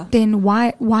 then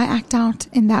why act out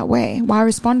in that way? Why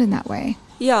respond in that way?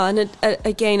 Yeah, and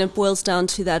it boils down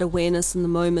to that awareness in the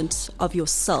moment of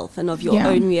yourself and of your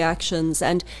own reactions.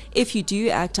 And if you do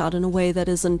act out in a way that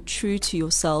isn't true to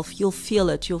yourself, you'll feel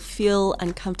it. You'll feel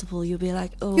uncomfortable. You'll be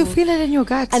like, oh. You'll feel it in your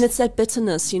gut. And it's that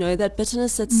bitterness,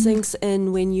 that sinks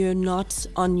in when you're not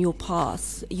on your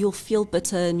path. You'll feel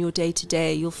bitter in your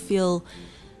day-to-day. You'll feel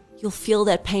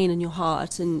that pain in your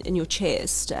heart and in your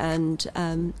chest, and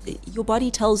your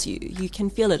body tells you. You can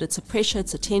feel it. It's a pressure,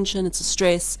 it's a tension, it's a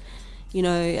stress.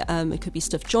 It could be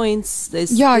stiff joints.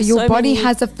 There's your so body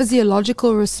has a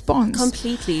physiological response.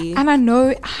 Completely. And I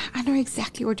know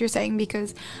exactly what you're saying,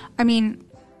 because,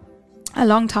 a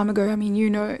long time ago,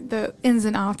 the ins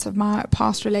and outs of my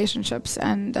past relationships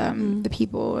and the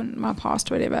people in my past,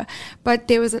 whatever. But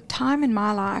there was a time in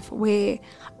my life where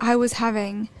I was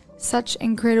having such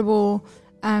incredible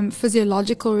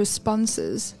physiological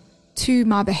responses to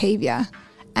my behavior.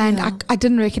 And I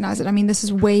didn't recognize it. This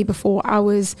is way before I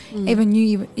was even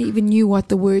knew what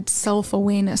the word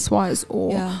self-awareness was,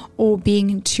 or being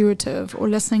intuitive, or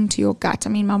listening to your gut.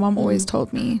 My mom always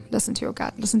told me, listen to your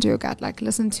gut, like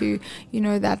listen to,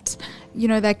 that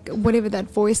whatever that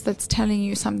voice that's telling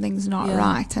you something's not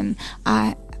right. And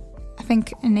I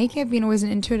think innately I've been always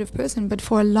an intuitive person, but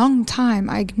for a long time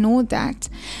I ignored that.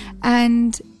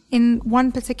 And in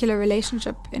one particular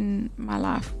relationship in my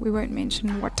life, we won't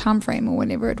mention what time frame or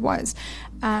whenever it was.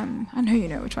 I know you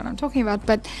know which one I'm talking about,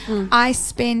 but I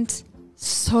spent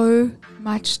so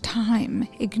much time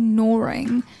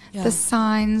ignoring the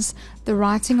signs, the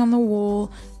writing on the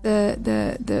wall,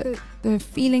 the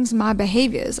feelings, my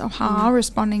behaviors of how I'm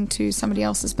responding to somebody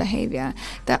else's behavior,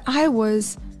 that I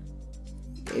was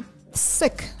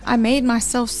sick. I made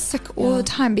myself sick all the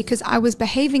time because I was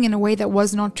behaving in a way that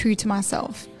was not true to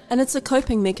myself. And it's a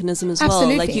coping mechanism as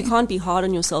Absolutely. well. Like, you can't be hard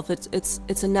on yourself.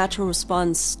 It's a natural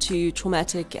response to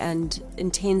traumatic and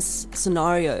intense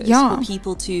scenarios for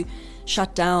people to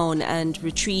shut down and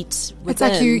retreat within. It's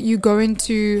like you go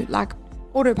into like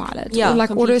autopilot, or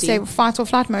like auto save, fight or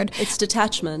flight mode. It's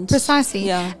detachment. Precisely.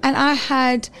 Yeah. And I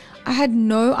had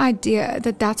no idea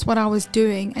that that's what I was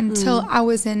doing until I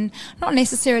was in not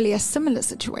necessarily a similar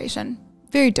situation.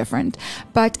 Very different,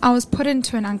 but I was put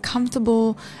into an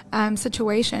uncomfortable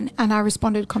situation, and I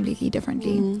responded completely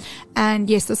differently. And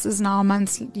yes, this is now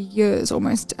months, years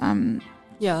almost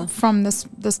from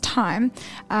this time,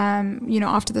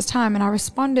 after this time,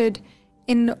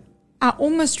 and I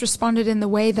almost responded in the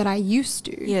way that I used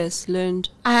to. Yes, learned.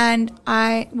 And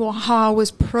how I was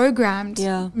programmed.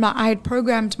 Yeah. I had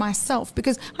programmed myself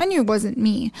because I knew it wasn't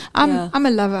me. I'm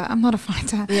a lover. I'm not a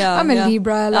fighter. Yeah, I'm a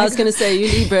Libra. I was going to say, you're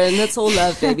Libra, and that's all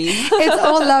love, baby. It's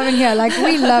all love in here. Like,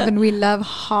 we love, and we love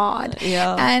hard.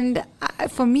 Yeah. And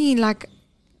for me, like,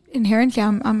 inherently,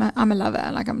 I'm a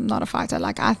lover. Like, I'm not a fighter.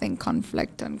 Like, I think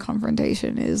conflict and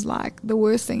confrontation is like the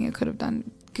worst thing it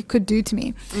could do to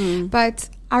me. But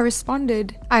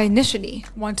I initially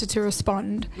wanted to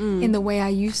respond in the way I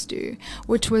used to,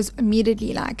 which was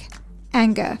immediately like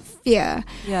anger, fear,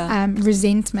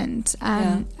 resentment,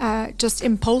 just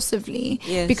impulsively,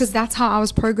 because that's how I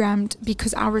was programmed,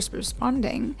 because I was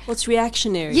responding. Well, it's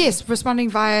reactionary. Yes, responding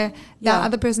via the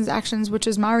other person's actions, which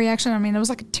is my reaction. It was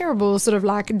like a terrible sort of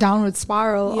like downward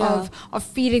spiral of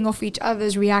feeding off each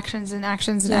other's reactions and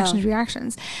actions and actions,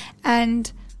 reactions.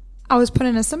 And I was put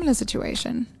in a similar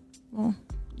situation. Well,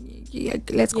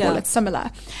 let's call it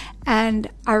similar. And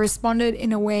I responded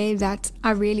in a way that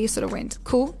I really sort of went,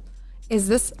 cool. Is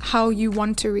this how you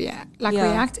want to react?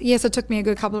 React? Yes, it took me a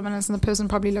good couple of minutes, and the person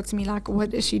probably looked at me like,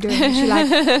 what is she doing? Is she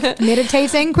like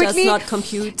meditating quickly? Does not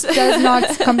compute. Does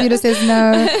not. Computer says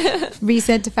no.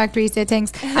 Reset to factory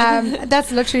settings.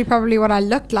 That's literally probably what I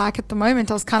looked like at the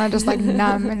moment. I was kind of just like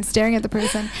numb and staring at the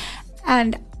person.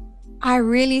 And I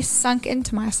really sunk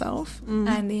into myself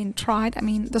and then tried.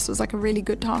 This was like a really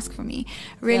good task for me.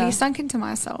 Really sunk into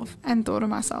myself and thought of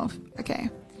myself, okay,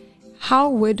 how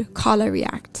would Carla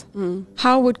react?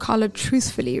 How would Carla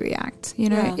truthfully react?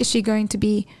 Is she going to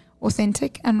be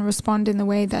authentic and respond in the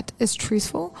way that is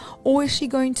truthful? Or is she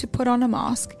going to put on a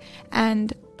mask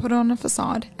and put on a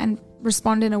facade and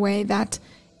respond in a way that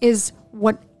is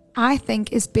what I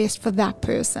think is best for that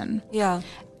person? Yeah.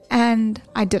 And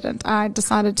I didn't. I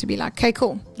decided to be like, okay,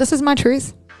 cool. This is my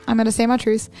truth. I'm going to say my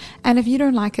truth. And if you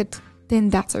don't like it, then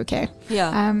that's okay.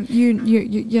 Yeah.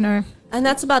 You know. And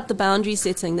that's about the boundary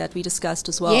setting that we discussed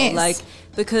as well. Yes. Like,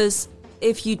 because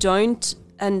if you don't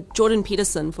and Jordan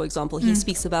Peterson, for example, he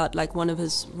speaks about like one of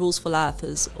his rules for life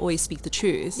is always speak the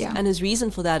truth. Yeah. And his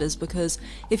reason for that is because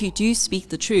if you do speak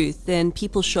the truth, then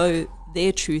people show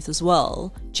their truth as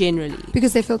well, generally.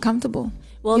 Because they feel comfortable.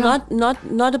 Well, Yeah.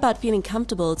 not about feeling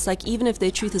comfortable. It's like even if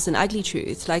their truth is an ugly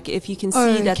truth, like if you can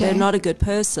see that they're not a good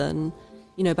person,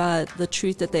 you know, by the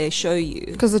truth that they show you.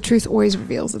 Because the truth always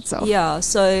reveals itself. Yeah.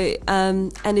 So,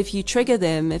 and if you trigger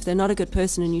them, if they're not a good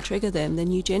person and you trigger them,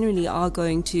 then you generally are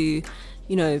going to,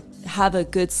 you know, have a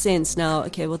good sense now,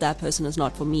 okay, well, that person is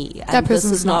not for me. And this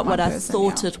is not what I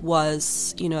thought it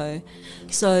was, you know.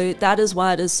 So that is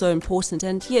why it is so important.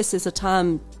 And yes, there's a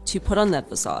time to put on that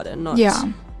facade and not,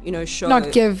 you know, show.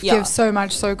 Not give so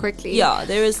much so quickly. Yeah,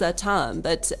 there is that time.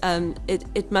 But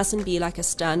it mustn't be like a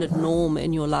standard norm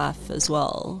in your life as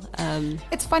well.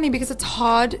 It's funny because it's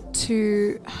hard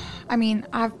to, I mean,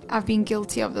 I've been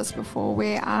guilty of this before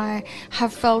where I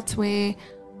have felt where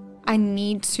I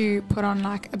need to put on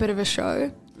like a bit of a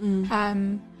show,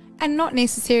 and not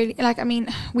necessarily like, I mean,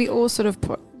 we all sort of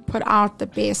put out the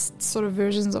best sort of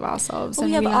versions of ourselves. Well,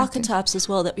 and we have like archetypes as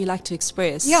well that we like to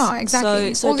express. Yeah,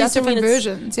 exactly. So all it these doesn't mean different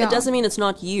versions. Yeah. It doesn't mean it's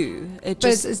not you. But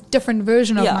it's a different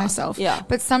version of myself. Yeah.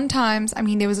 But sometimes, I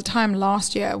mean, there was a time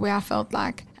last year where I felt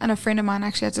like, and a friend of mine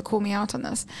actually had to call me out on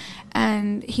this,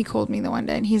 and he called me the one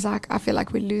day and he's like, I feel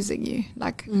like we're losing you.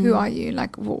 Like, who are you?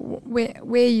 Like,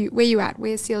 where you at?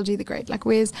 Where's CLG the Great? Like,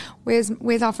 where's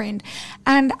our friend?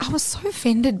 And I was so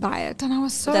offended by it, and I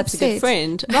was so That's upset. a good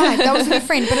friend. Right, that was a good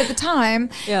friend. But at the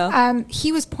time, Yeah.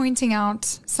 He was pointing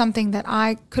out something that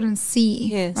I couldn't see.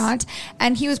 Yes. Right,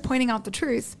 and he was pointing out the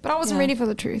truth, but I wasn't Yeah. ready for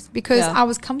the truth because I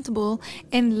was comfortable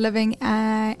in living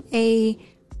a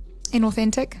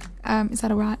inauthentic, is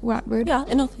that a right word? Yeah,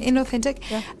 inauthentic,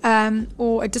 Yeah.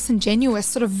 or a disingenuous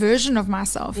sort of version of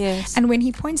myself. Yes. And when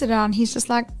he pointed it out, and he's just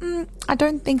like, I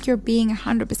don't think you're being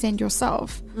 100%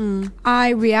 yourself. I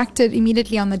reacted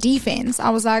immediately on the defense. I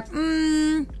was like,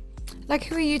 like,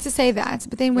 who are you to say that?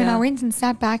 But then when I went and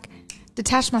sat back,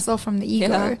 detached myself from the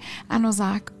ego, and was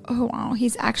like, oh wow,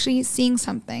 he's actually seeing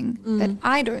something that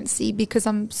I don't see because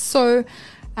I'm so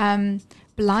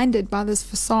blinded by this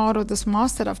facade or this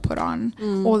mask that I've put on,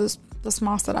 or this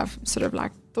mask that I've sort of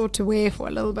like thought to wear for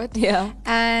a little bit. Yeah.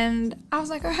 And I was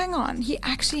like, oh, hang on, he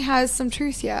actually has some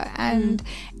truth here. And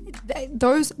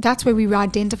that's where we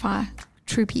identify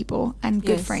true people and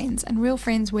good friends and real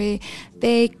friends, where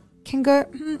they can go,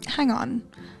 hang on,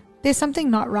 there's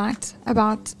something not right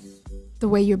about the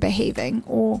way you're behaving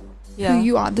or who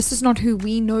you are. This is not who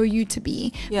we know you to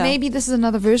be. Maybe this is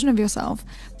another version of yourself,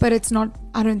 but it's not.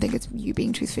 I don't think it's you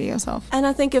being truthful to yourself. And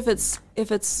I think if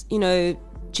it's you know,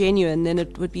 genuine, then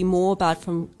it would be more about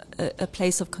from a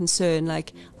place of concern,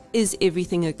 like, is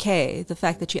everything okay? The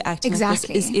fact that you're acting like this,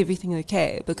 is everything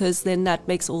okay? Because then that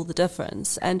makes all the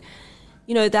difference. And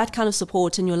you know, that kind of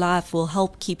support in your life will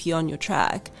help keep you on your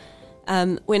track.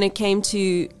 When it came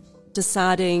to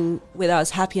deciding whether I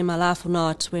was happy in my life or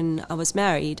not when I was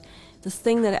married, the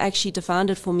thing that actually defined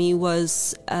it for me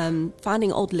was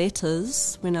finding old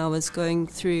letters when I was going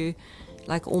through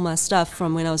like all my stuff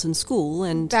from when I was in school.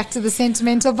 And back to the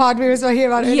sentimental part we were talking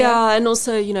about earlier. Yeah, and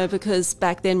also, you know, because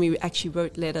back then we actually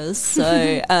wrote letters, so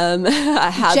I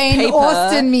had Jane paper,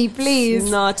 Austen me, please.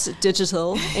 not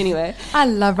digital. Anyway, I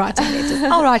love writing letters.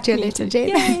 I'll write you a letter, Jane.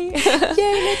 Yay.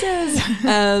 Yay,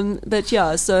 letters. But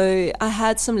yeah, so I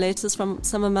had some letters from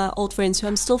some of my old friends who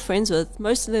I'm still friends with.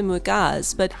 Most of them were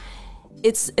guys, but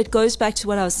it goes back to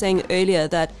what I was saying earlier,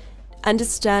 that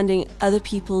understanding other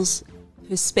people's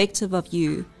perspective of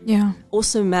you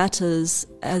also matters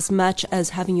as much as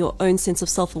having your own sense of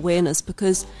self-awareness,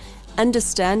 because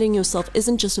understanding yourself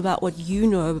isn't just about what you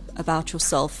know about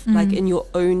yourself, like in your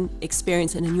own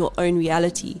experience and in your own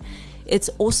reality. It's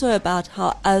also about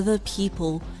how other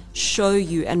people show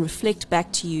you and reflect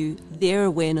back to you their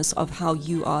awareness of how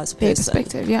you are as a person. Their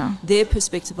perspective, their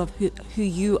perspective of who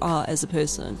you are as a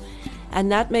person. And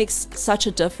that makes such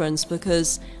a difference,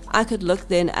 because I could look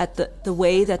then at the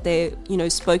way that they, you know,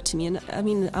 spoke to me. And I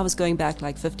mean, I was going back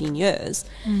like 15 years,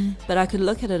 but I could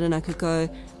look at it and I could go,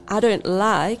 I don't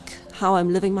like how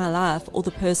I'm living my life or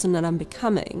the person that I'm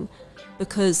becoming,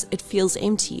 because it feels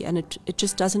empty and it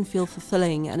just doesn't feel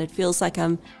fulfilling. And it feels like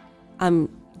I'm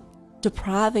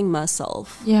depriving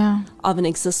myself of an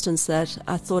existence that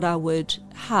I thought I would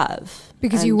have.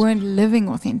 Because you weren't living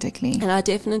authentically. And I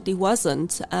definitely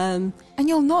wasn't. And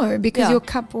you'll know, because your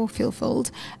cup will feel filled,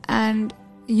 and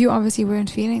you obviously weren't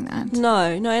feeling that. No,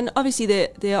 and obviously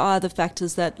there are other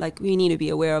factors that like we need to be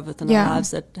aware of within our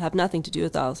lives that have nothing to do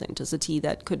with our authenticity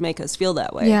that could make us feel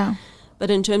that way. Yeah.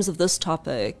 But in terms of this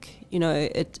topic, you know,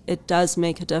 it does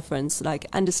make a difference, like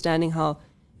understanding how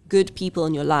good people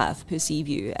in your life perceive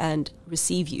you and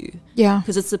receive you. Yeah.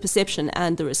 Because it's the perception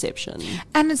and the reception.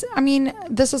 And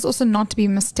this is also not to be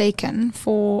mistaken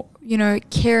for,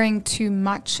 caring too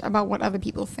much about what other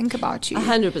people think about you.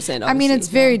 100%. I mean, it's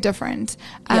very different.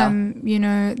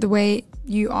 Yeah. The way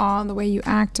you are, the way you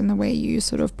act, and the way you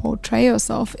sort of portray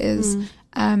yourself is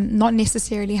not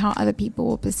necessarily how other people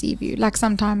will perceive you. Like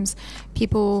sometimes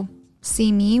people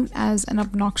see me as an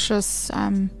obnoxious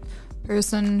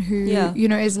person who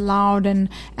is loud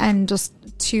and just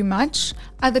too much.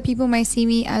 Other people may see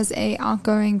me as a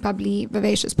outgoing, bubbly,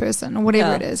 vivacious person, or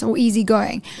whatever it is, or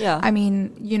easygoing. I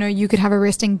mean, you could have a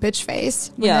resting bitch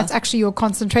face when that's actually your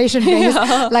concentration face.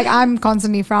 Like I'm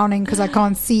constantly frowning because I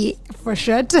can't see for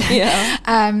shit.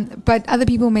 But other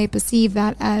people may perceive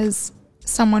that as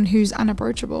someone who's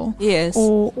unapproachable,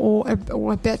 or a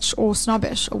bitch, or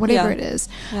snobbish, or whatever it is.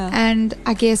 And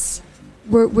I guess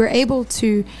we're able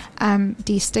to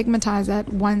destigmatize that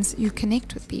once you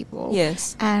connect with people,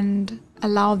 and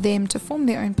allow them to form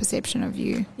their own perception of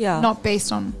you, not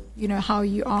based on how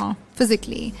you are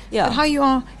physically, but how you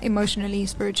are emotionally,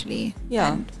 spiritually.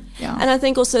 And I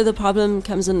think also the problem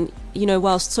comes in,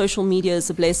 whilst social media is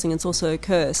a blessing, it's also a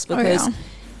curse, because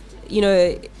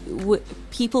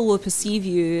people will perceive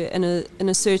you in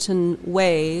a certain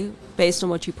way based on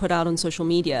what you put out on social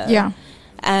media.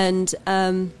 And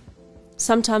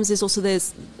sometimes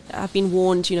I've been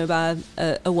warned, by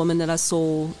a woman that I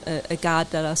saw, a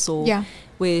guide that I saw,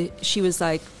 where she was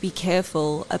like, be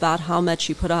careful about how much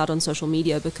you put out on social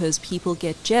media, because people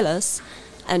get jealous,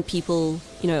 and people,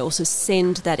 also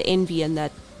send that envy and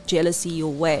that jealousy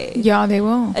your way. Yeah, they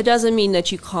will. It doesn't mean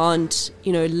that you can't,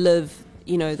 live,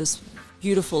 this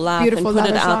beautiful life and put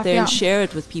it out there and share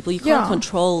it with people. You can't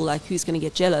control like who's going to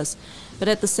get jealous. But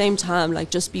at the same time, like,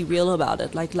 just be real about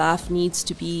it. Like, life needs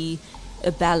to be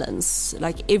a balance.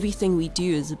 Like, everything we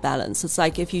do is a balance. It's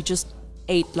like if you just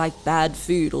ate like bad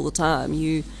food all the time,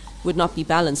 you would not be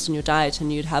balanced in your diet,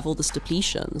 and you'd have all this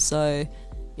depletion. So,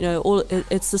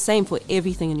 it's the same for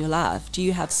everything in your life. Do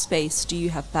you have space? Do you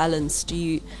have balance? Do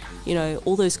you,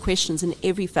 all those questions in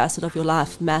every facet of your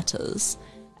life matters.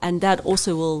 And that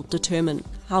also will determine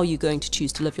how you're going to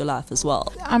choose to live your life as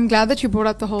well. I'm glad that you brought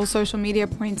up the whole social media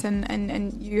point,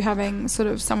 and you having sort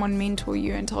of someone mentor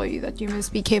you and tell you that you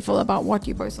must be careful about what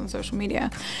you post on social media.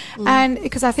 And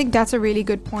because I think that's a really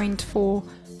good point for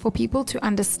people to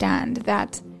understand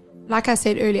that, like I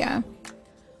said earlier,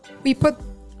 we put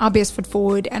our best foot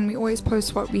forward, and we always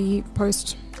post what we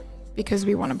post because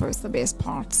we want to post the best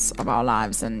parts of our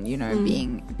lives, and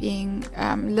being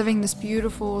living this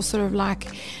beautiful sort of like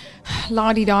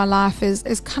la-di-da life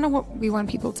is kind of what we want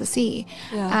people to see.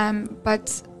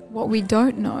 But what we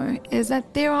don't know is that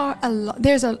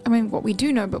what we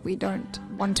do know but we don't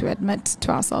want to admit to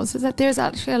ourselves is that there's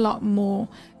actually a lot more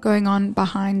going on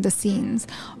behind the scenes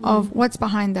of what's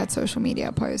behind that social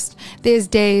media post. There's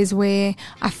days where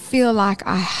I feel like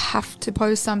I have to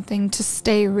post something to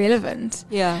stay relevant,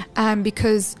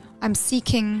 because I'm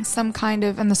seeking some kind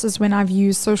of, and this is when I've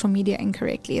used social media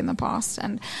incorrectly in the past,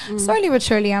 and slowly but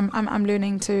surely I'm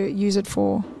learning to use it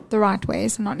for the right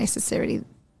ways and not necessarily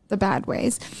the bad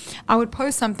ways. I would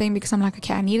post something because I'm like,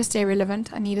 okay, I need to stay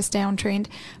relevant, I need to stay on trend,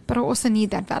 but I also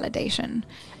need that validation.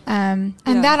 And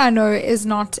that I know is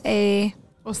not a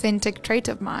authentic trait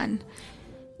of mine.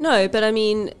 No, but I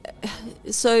mean,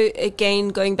 so again,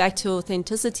 going back to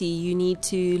authenticity, you need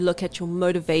to look at your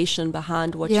motivation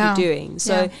behind what you're doing.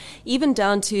 So even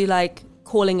down to like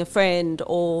calling a friend,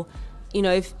 or,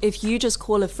 if you just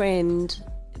call a friend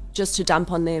just to dump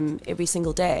on them every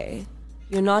single day,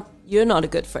 you're not a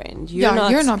good friend.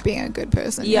 You're not being a good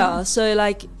person. So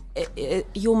like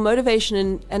your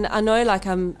motivation, and I know like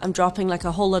I'm dropping like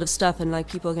a whole lot of stuff, and like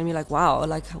people are gonna be like, wow,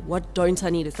 like what don't I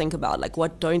need to think about? Like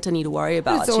what don't I need to worry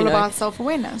about? It's all about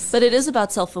self-awareness. But it is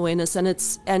about self-awareness,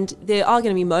 and there are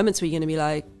gonna be moments where you're gonna be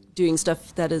like doing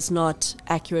stuff that is not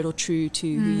accurate or true to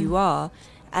who you are.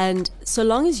 And so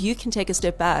long as you can take a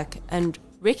step back and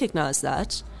recognize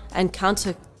that and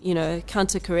counter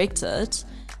correct it,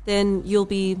 then you'll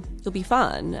be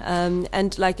fine.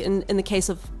 And like in the case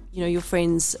of your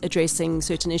friends addressing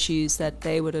certain issues that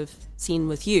they would have seen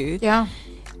with you,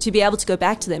 to be able to go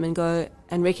back to them and go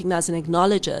and recognize and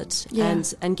acknowledge it,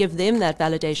 and give them that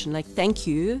validation, like thank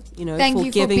you, thank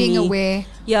you for being aware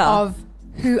of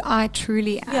who I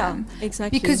truly am.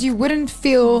 Exactly. Because you wouldn't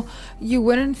feel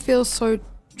so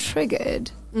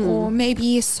triggered or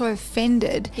maybe so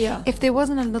offended if there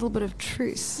wasn't a little bit of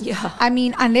truth. I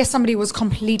mean, unless somebody was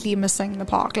completely missing the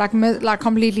park, like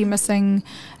completely missing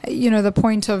the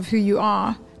point of who you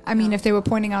are. I mean, if they were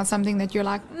pointing out something that you're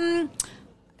like,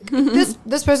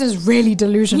 this person is really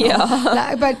delusional.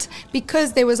 Yeah. But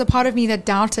because there was a part of me that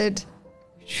doubted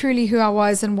truly who I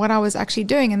was and what I was actually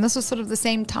doing, and this was sort of the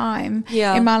same time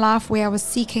in my life where I was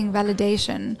seeking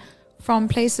validation from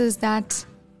places that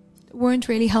weren't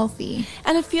really healthy.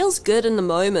 And it feels good in the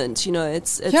moment, you know.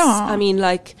 It's I mean,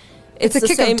 like, it's a the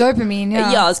kick same, of dopamine.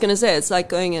 Yeah, I was going to say, it's like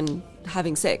going and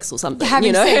having sex or something, having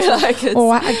you know. Sex, like it's,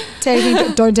 or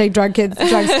don't take drugs, kids,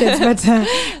 but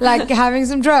like having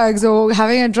some drugs or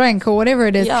having a drink or whatever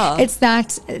it is. Yeah. It's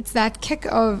that kick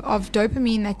of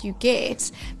dopamine that you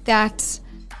get that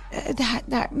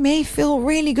may feel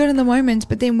really good in the moment,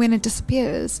 but then when it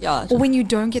disappears, or when you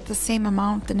don't get the same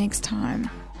amount the next time,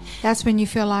 that's when you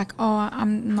feel like, oh,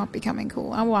 I'm not becoming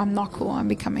cool. Oh, I'm not cool. I'm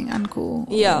becoming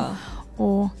uncool.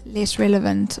 Or less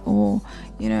relevant, or,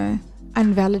 you know,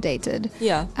 unvalidated.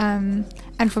 Yeah.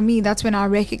 And for me, that's when I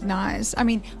recognize. I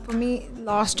mean, for me,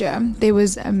 last year there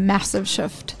was a massive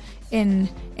shift in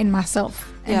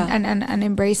myself, and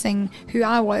embracing who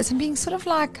I was and being sort of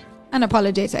like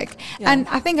unapologetic. And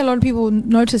I think a lot of people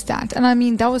noticed that, and I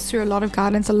mean, that was through a lot of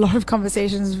guidance, a lot of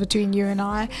conversations between you and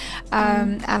I,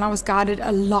 and I was guided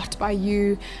a lot by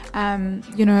you,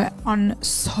 you know, on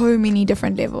so many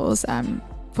different levels.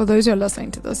 For those who are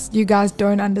listening to this, you guys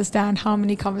don't understand how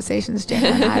many conversations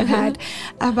Genna and I have had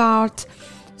about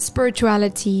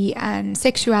spirituality and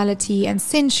sexuality and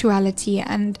sensuality,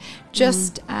 and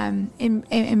just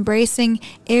embracing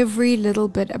every little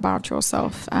bit about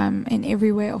yourself, in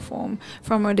every way or form,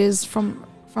 from what is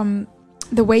from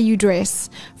the way you dress,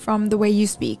 from the way you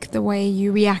speak, the way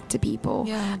you react to people.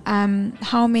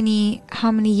 How many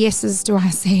yeses do I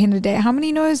say in a day? How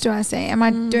many no's do I say? Am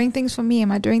I doing things for me?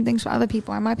 Am I doing things for other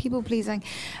people? Am I people pleasing?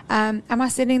 Am I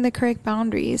setting the correct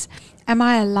boundaries? Am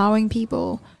I allowing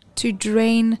people to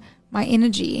drain my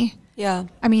energy?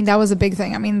 I mean, that was a big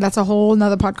thing. I mean, that's a whole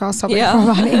nother podcast topic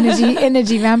about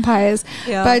energy vampires.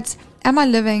 But am I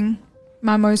living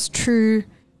my most true,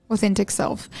 authentic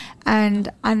self? And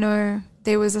I know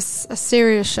there was a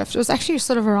serious shift. It was actually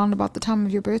sort of around about the time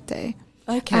of your birthday.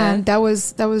 Okay. And that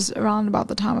was around about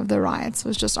the time of the riots. It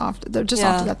was just after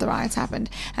that the riots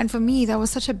happened. And for me, that was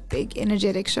such a big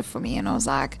energetic shift for me. And I was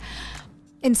like,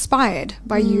 inspired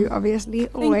by you, obviously,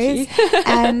 always.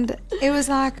 And it was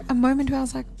like a moment where I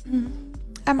was like,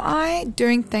 am I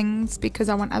doing things because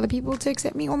I want other people to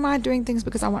accept me, or am I doing things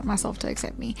because I want myself to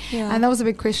accept me? And that was a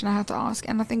big question I had to ask.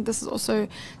 And I think this is also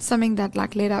something that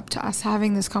like led up to us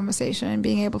having this conversation and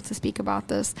being able to speak about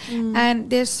this. And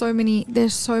there's so many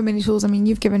tools. I mean,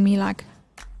 you've given me like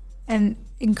an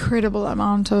incredible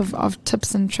amount of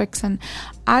tips and tricks, and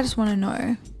I just want to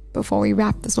know, before we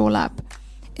wrap this all up,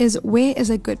 is where is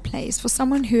a good place for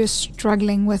someone who is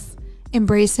struggling with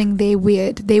embracing their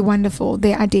weird, their wonderful,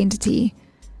 their identity?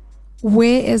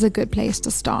 Where is a good place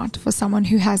to start for someone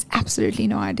who has absolutely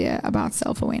no idea about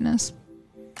self-awareness?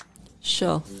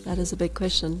 Sure, that is a big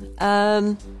question.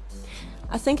 I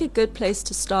think a good place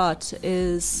to start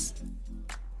is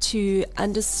to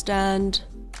understand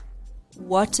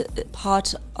what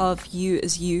part of you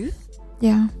is you,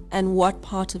 and what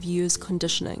part of you is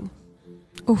conditioning.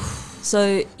 Oof.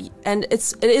 So, and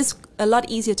it is a lot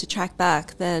easier to track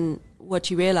back than what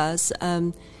you realize.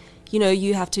 You know,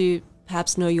 you have to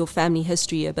perhaps know your family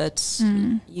history a bit.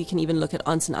 You can even look at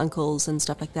aunts and uncles and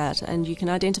stuff like that, and you can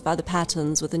identify the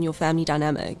patterns within your family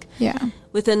dynamic,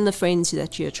 within the friends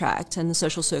that you attract and the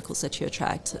social circles that you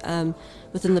attract,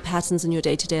 within the patterns in your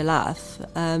day-to-day life.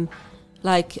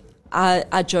 Like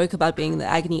I joke about being the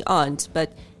agony aunt,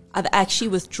 but I've actually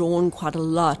withdrawn quite a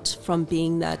lot from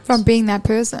being that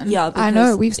person. Because, I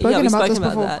know we've spoken about this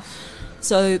before. That.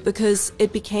 So because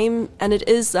it became, and it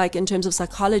is like in terms of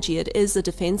psychology, it is a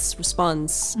defense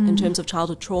response in terms of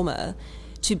childhood trauma,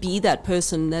 to be that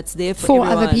person that's there for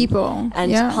other people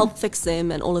and help fix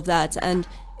them and all of that. And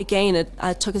again,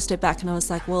 I took a step back and I was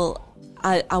like, well,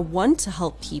 I want to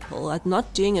help people. I'm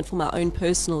not doing it for my own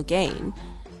personal gain.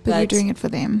 But you're doing it for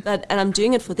them. And I'm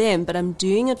doing it for them, but I'm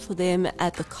doing it for them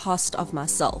at the cost of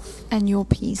myself. And your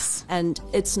peace. And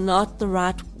it's not the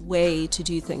right way to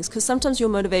do things, because sometimes your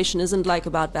motivation isn't like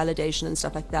about validation and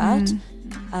stuff like that.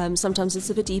 Sometimes it's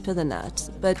a bit deeper than that.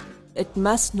 But it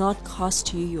must not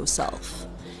cost you yourself.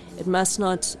 It must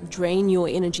not drain your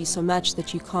energy so much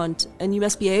that you can't, and you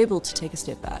must be able to take a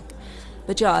step back.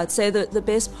 But yeah, I'd say that the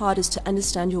best part is to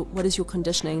understand what is your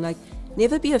conditioning. Like,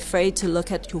 never be afraid to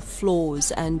look at your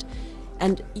flaws and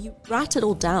and you write it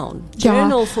all down.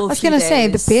 Journal for a few days. I was going to say,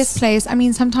 the best place, I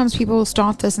mean, sometimes people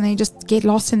start this and they just get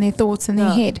lost in their thoughts in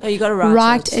their head. Oh, you got to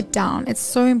write it down. It's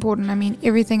so important. I mean,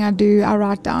 everything I do, I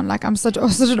write down. Like, I'm such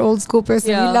an old school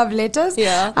person. Yeah. We love letters.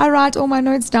 Yeah. I write all my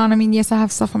notes down. I mean, yes, I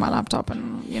have stuff on my laptop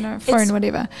and, phone, it's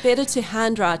whatever. Better to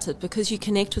handwrite it because you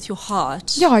connect with your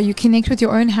heart. Yeah, you connect with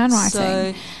your own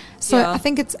handwriting. So yeah. I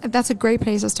think that's a great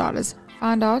place to start, is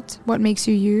find out what makes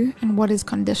you you and what is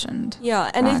conditioned.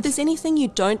 Yeah, and if there's anything you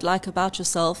don't like about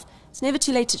yourself, it's never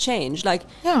too late to change. Like,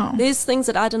 there's things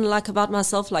that I didn't like about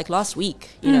myself, like last week,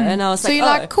 you know, and I was so you're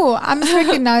like, cool, I must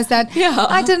recognize that.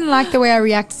 I didn't like the way I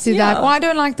reacted to that, or I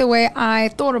don't like the way I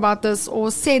thought about this or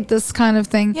said this kind of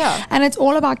thing. Yeah. And it's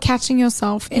all about catching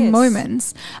yourself in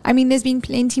moments. I mean, there's been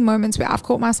plenty moments where I've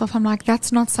caught myself, I'm like,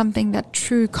 that's not something that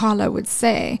true Carla would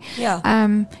say. Yeah.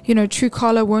 True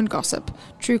Carla won't gossip.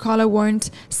 True Carla won't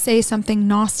say something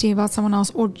nasty about someone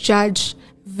else or judge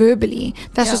verbally.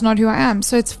 That's just not who I am.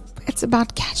 So it's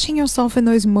about catching yourself in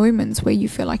those moments where you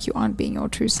feel like you aren't being your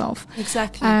true self.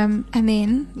 Exactly. And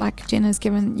then, like Jenna's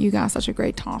given you guys such a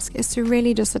great task, is to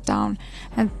really just sit down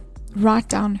and write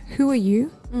down, who are you,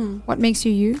 what makes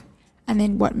you you, and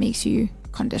then what makes you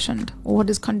conditioned, or what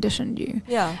has conditioned you.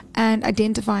 Yeah. And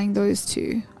identifying those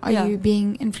two. Are you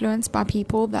being influenced by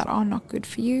people that are not good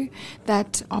for you,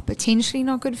 that are potentially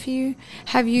not good for you?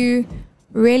 Have you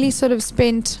really sort of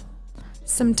spent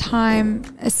some time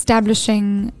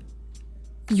establishing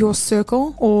your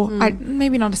circle, or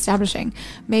maybe not establishing,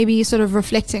 maybe sort of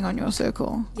reflecting on your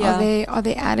circle? Are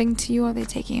they adding to you, or are they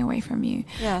taking away from you?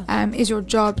 Is your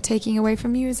job taking away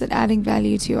from you? Is it adding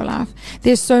value to your life?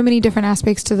 There's so many different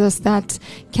aspects to this that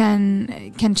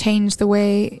can change the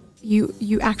way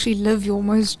you actually live your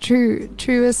most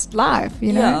truest life,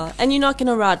 and you're not going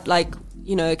to write like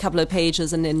a couple of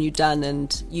pages and then you're done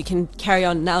and you can carry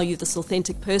on. Now you're this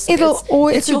authentic person.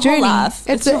 It's your a journey. Whole life.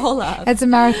 It's your whole life. It's a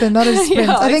marathon, not a sprint.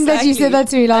 I think that you said that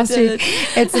to me last week.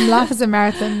 Life is a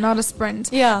marathon, not a sprint.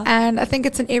 Yeah. And I think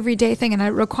it's an everyday thing, and it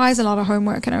requires a lot of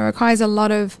homework, and it requires a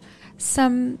lot of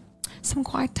some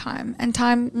quiet time and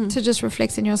time to just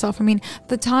reflect in yourself. I mean,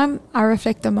 the time I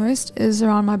reflect the most is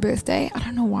around my birthday. I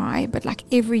don't know why, but like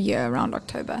every year around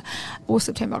October or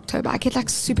September, October, I get like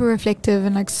super reflective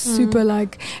and like super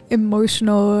like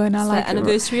emotional, and it's the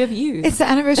anniversary of you. It's the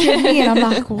anniversary of me, and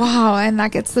I'm like, wow. And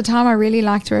like, it's the time I really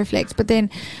like to reflect. But then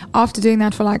after doing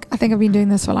that for like, I think I've been doing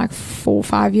this for like 4 or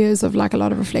 5 years of like a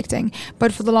lot of reflecting.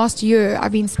 But for the last year,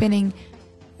 I've been spending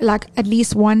like at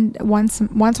least once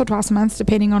or twice a month,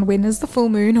 depending on when is the full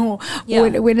moon or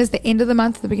when is the end of the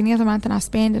month, the beginning of the month, and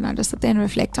I just sit there and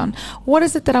reflect on what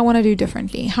is it that I want to do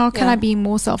differently. How can I be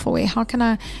more self-aware? How can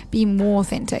I be more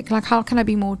authentic? Like, how can I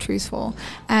be more truthful?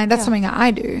 And that's something that I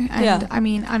do. And I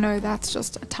mean, I know that's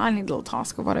just a tiny little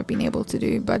task of what I've been able to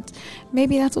do, but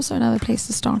maybe that's also another place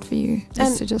to start for you,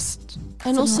 is to just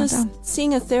and also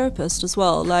seeing a therapist as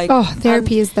well. Like,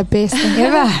 therapy is the best thing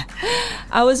ever.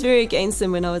 I was very against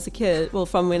them when I was a kid. Well,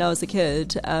 from when I was a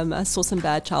kid, I saw some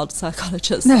bad child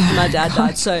psychologists after my dad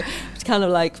died, so it kind of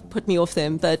like put me off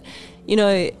them. But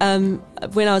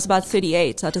when I was about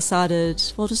 38, I decided,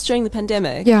 just during the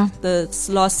pandemic, the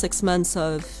last 6 months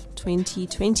of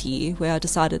 2020, where I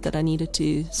decided that I needed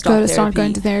to start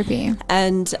going to therapy.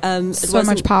 And it so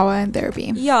much power in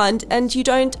therapy. Yeah, and you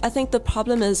don't. I think the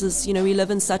problem is we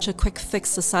live in such a quick fix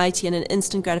society and an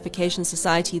instant gratification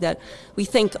society that we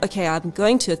think, okay, I'm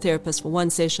going to a therapist for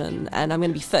one session and I'm going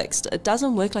to be fixed. It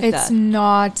doesn't work like that. It's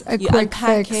not a quick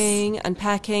fix.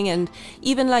 Unpacking, and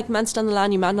even like months down the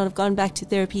line, you might not have gone back to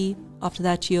therapy. After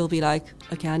that, you'll be like,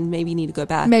 okay, I maybe need to go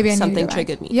back. Maybe something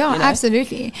triggered me. Yeah,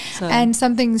 absolutely. So. And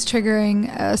something's triggering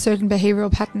a certain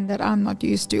behavioral pattern that I'm not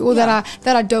used to, or that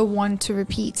I don't want to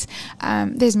repeat.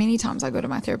 There's many times I go to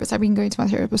my therapist. I've been going to my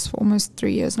therapist for almost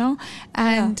 3 years now,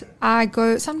 and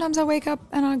sometimes I wake up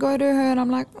and I go to her and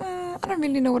I'm like, I don't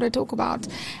really know what I talk about.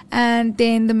 And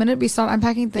then the minute we start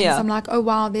unpacking things, I'm like, oh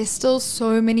wow, there's still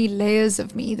so many layers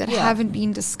of me that haven't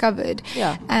been discovered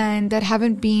and that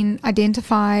haven't been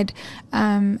identified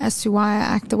as to why I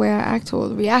act the way I act or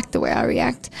react the way I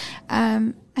react.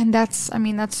 And it's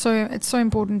so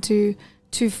important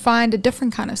to find a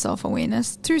different kind of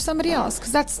self-awareness through somebody else,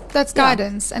 because that's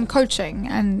guidance and coaching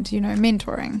and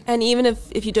mentoring. And even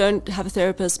if you don't have a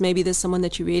therapist, maybe there's someone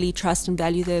that you really trust and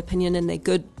value their opinion and they're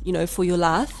good for your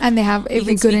life, and they have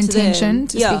every good intention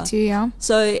to speak to you.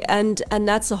 So and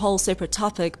that's a whole separate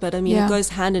topic, but I mean it goes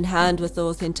hand in hand with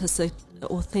the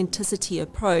authenticity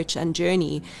approach and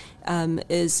journey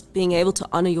is being able to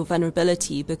honor your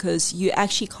vulnerability, because you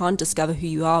actually can't discover who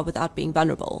you are without being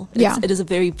vulnerable. It is a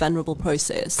very vulnerable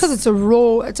process. Because it's a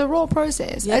raw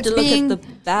process. You have to look at the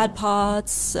bad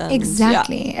parts.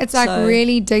 Exactly. It's like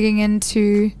really digging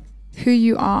into who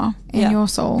you are in your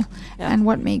soul and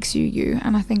what makes you you.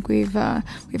 And I think we've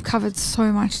covered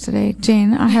so much today.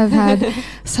 Jen, I have had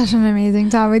such an amazing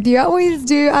time with you. I always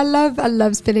do. I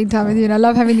love spending time with you, and I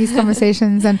love having these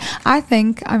conversations. And I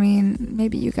think, I mean,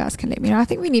 maybe you guys can let me know, I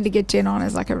think we need to get Jen on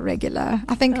as like a regular.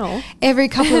 I think every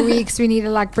couple of weeks we need to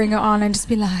like bring her on and just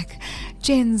be like,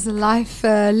 Jen's life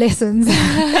lessons.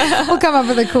 We'll come up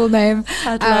with a cool name.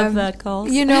 I'd love that, Carl.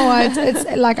 You know what? It's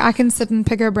like I can sit and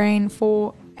pick her brain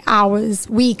for hours,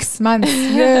 weeks, months,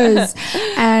 years.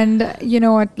 And you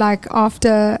know what, like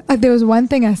after there was one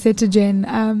thing I said to Jen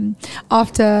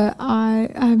after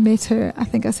I met her. I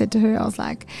think I said to her, I was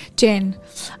like, Jen,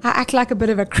 I act like a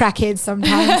bit of a crackhead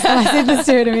sometimes. And I said this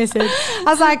to her in a message. I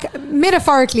was like,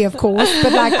 metaphorically of course,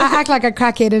 but like I act like a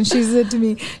crackhead. And she said to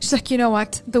me, she's like, you know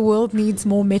what, the world needs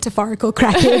more metaphorical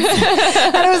crackheads.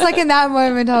 And it was like in that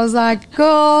moment I was like,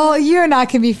 girl, you and I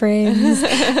can be friends.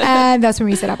 And that's when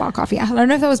we set up our coffee. I don't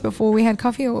know if that was before we had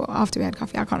coffee or after we had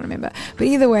coffee, I can't remember, but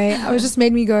either way it was just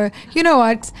made me go, you know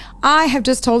what, I have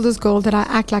just told this girl that I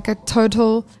act like a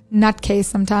total nutcase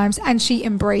sometimes, and she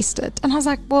embraced it. And I was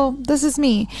like, well, this is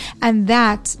me. And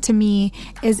that to me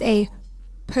is a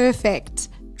perfect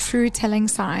true telling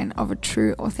sign of a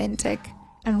true, authentic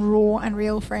and raw and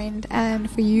real friend. And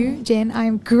for you, Jen,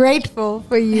 I'm grateful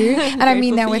for you. And I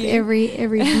mean that with every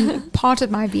part of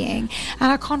my being.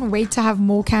 And I can't wait to have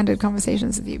more candid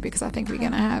conversations with you, because I think we're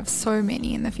going to have so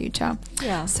many in the future.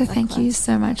 Yeah. So thank you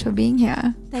so much for being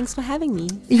here. Thanks for having me.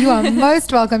 You are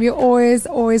most welcome. You're always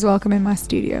welcome in my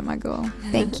studio, my girl.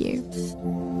 Thank you.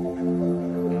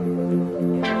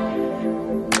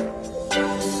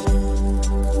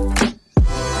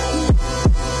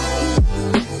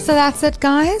 So that's it,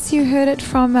 guys. You heard it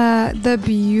from the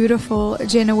beautiful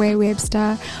Genna-Wae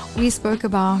Webster. We spoke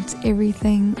about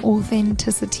everything,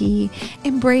 authenticity,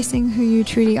 embracing who you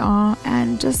truly are,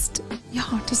 and just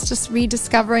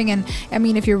rediscovering. And I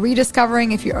mean, if you're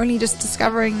rediscovering, if you're only just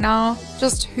discovering now,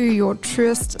 just who your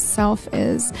truest self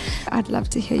is. I'd love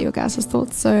to hear your guys'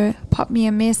 thoughts. So pop me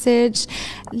a message.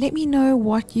 Let me know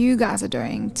what you guys are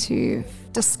doing to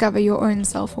discover your own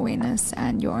self-awareness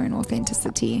and your own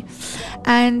authenticity.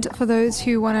 And for those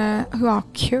who are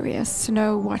curious to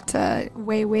know what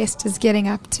Wae West is getting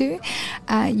up to,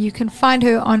 you can find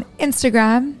her on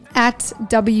Instagram at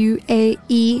WAEWEST,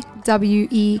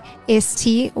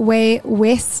 Wae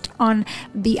West on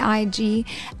the IG,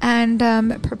 and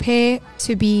prepare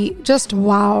to be just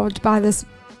wowed by this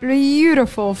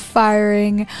beautiful,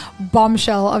 firing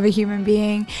bombshell of a human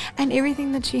being and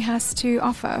everything that she has to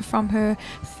offer, from her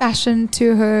fashion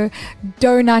to her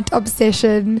donut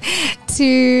obsession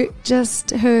to just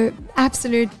her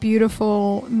absolute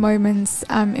beautiful moments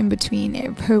in between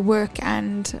her work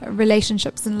and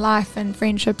relationships and life and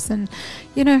friendships. And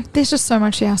you know, there's just so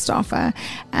much she has to offer.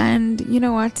 And you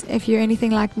know what, if you're anything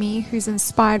like me, who's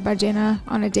inspired by Genna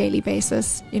on a daily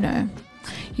basis, you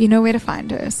know where to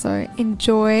find her. So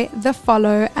enjoy the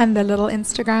follow and the little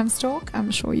Instagram stalk.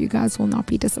 I'm sure you guys will not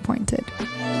be disappointed.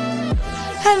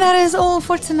 And that is all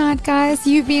for tonight, guys.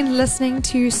 You've been listening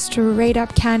to Straight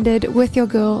Up Candid with your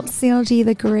girl CLG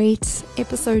the Great,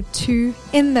 episode 2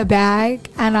 in the bag.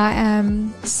 And I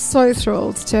am so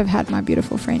thrilled to have had my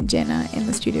beautiful friend Genna in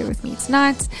the studio with me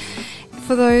tonight.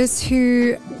 For those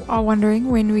who are wondering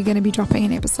when we're going to be dropping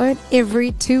an episode,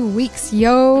 every 2 weeks,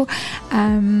 so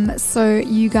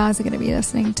you guys are going to be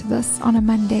listening to this on a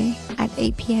Monday at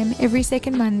 8 p.m. every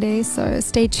second Monday. So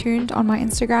stay tuned on my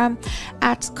Instagram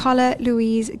at Carla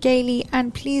Louise Gailey,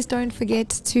 and please don't forget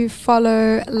to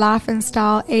follow Life and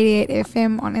Style 88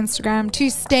 FM on Instagram to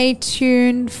stay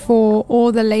tuned for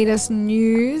all the latest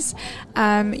news.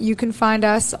 You can find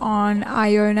us on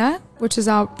Iona, which is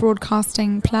our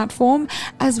broadcasting platform,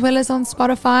 as well as on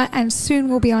Spotify, and soon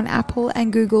we'll be on Apple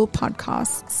and Google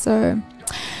Podcasts. So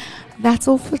that's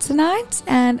all for tonight,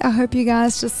 and I hope you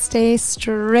guys just stay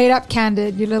straight up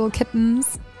candid, you little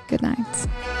kittens. Good night.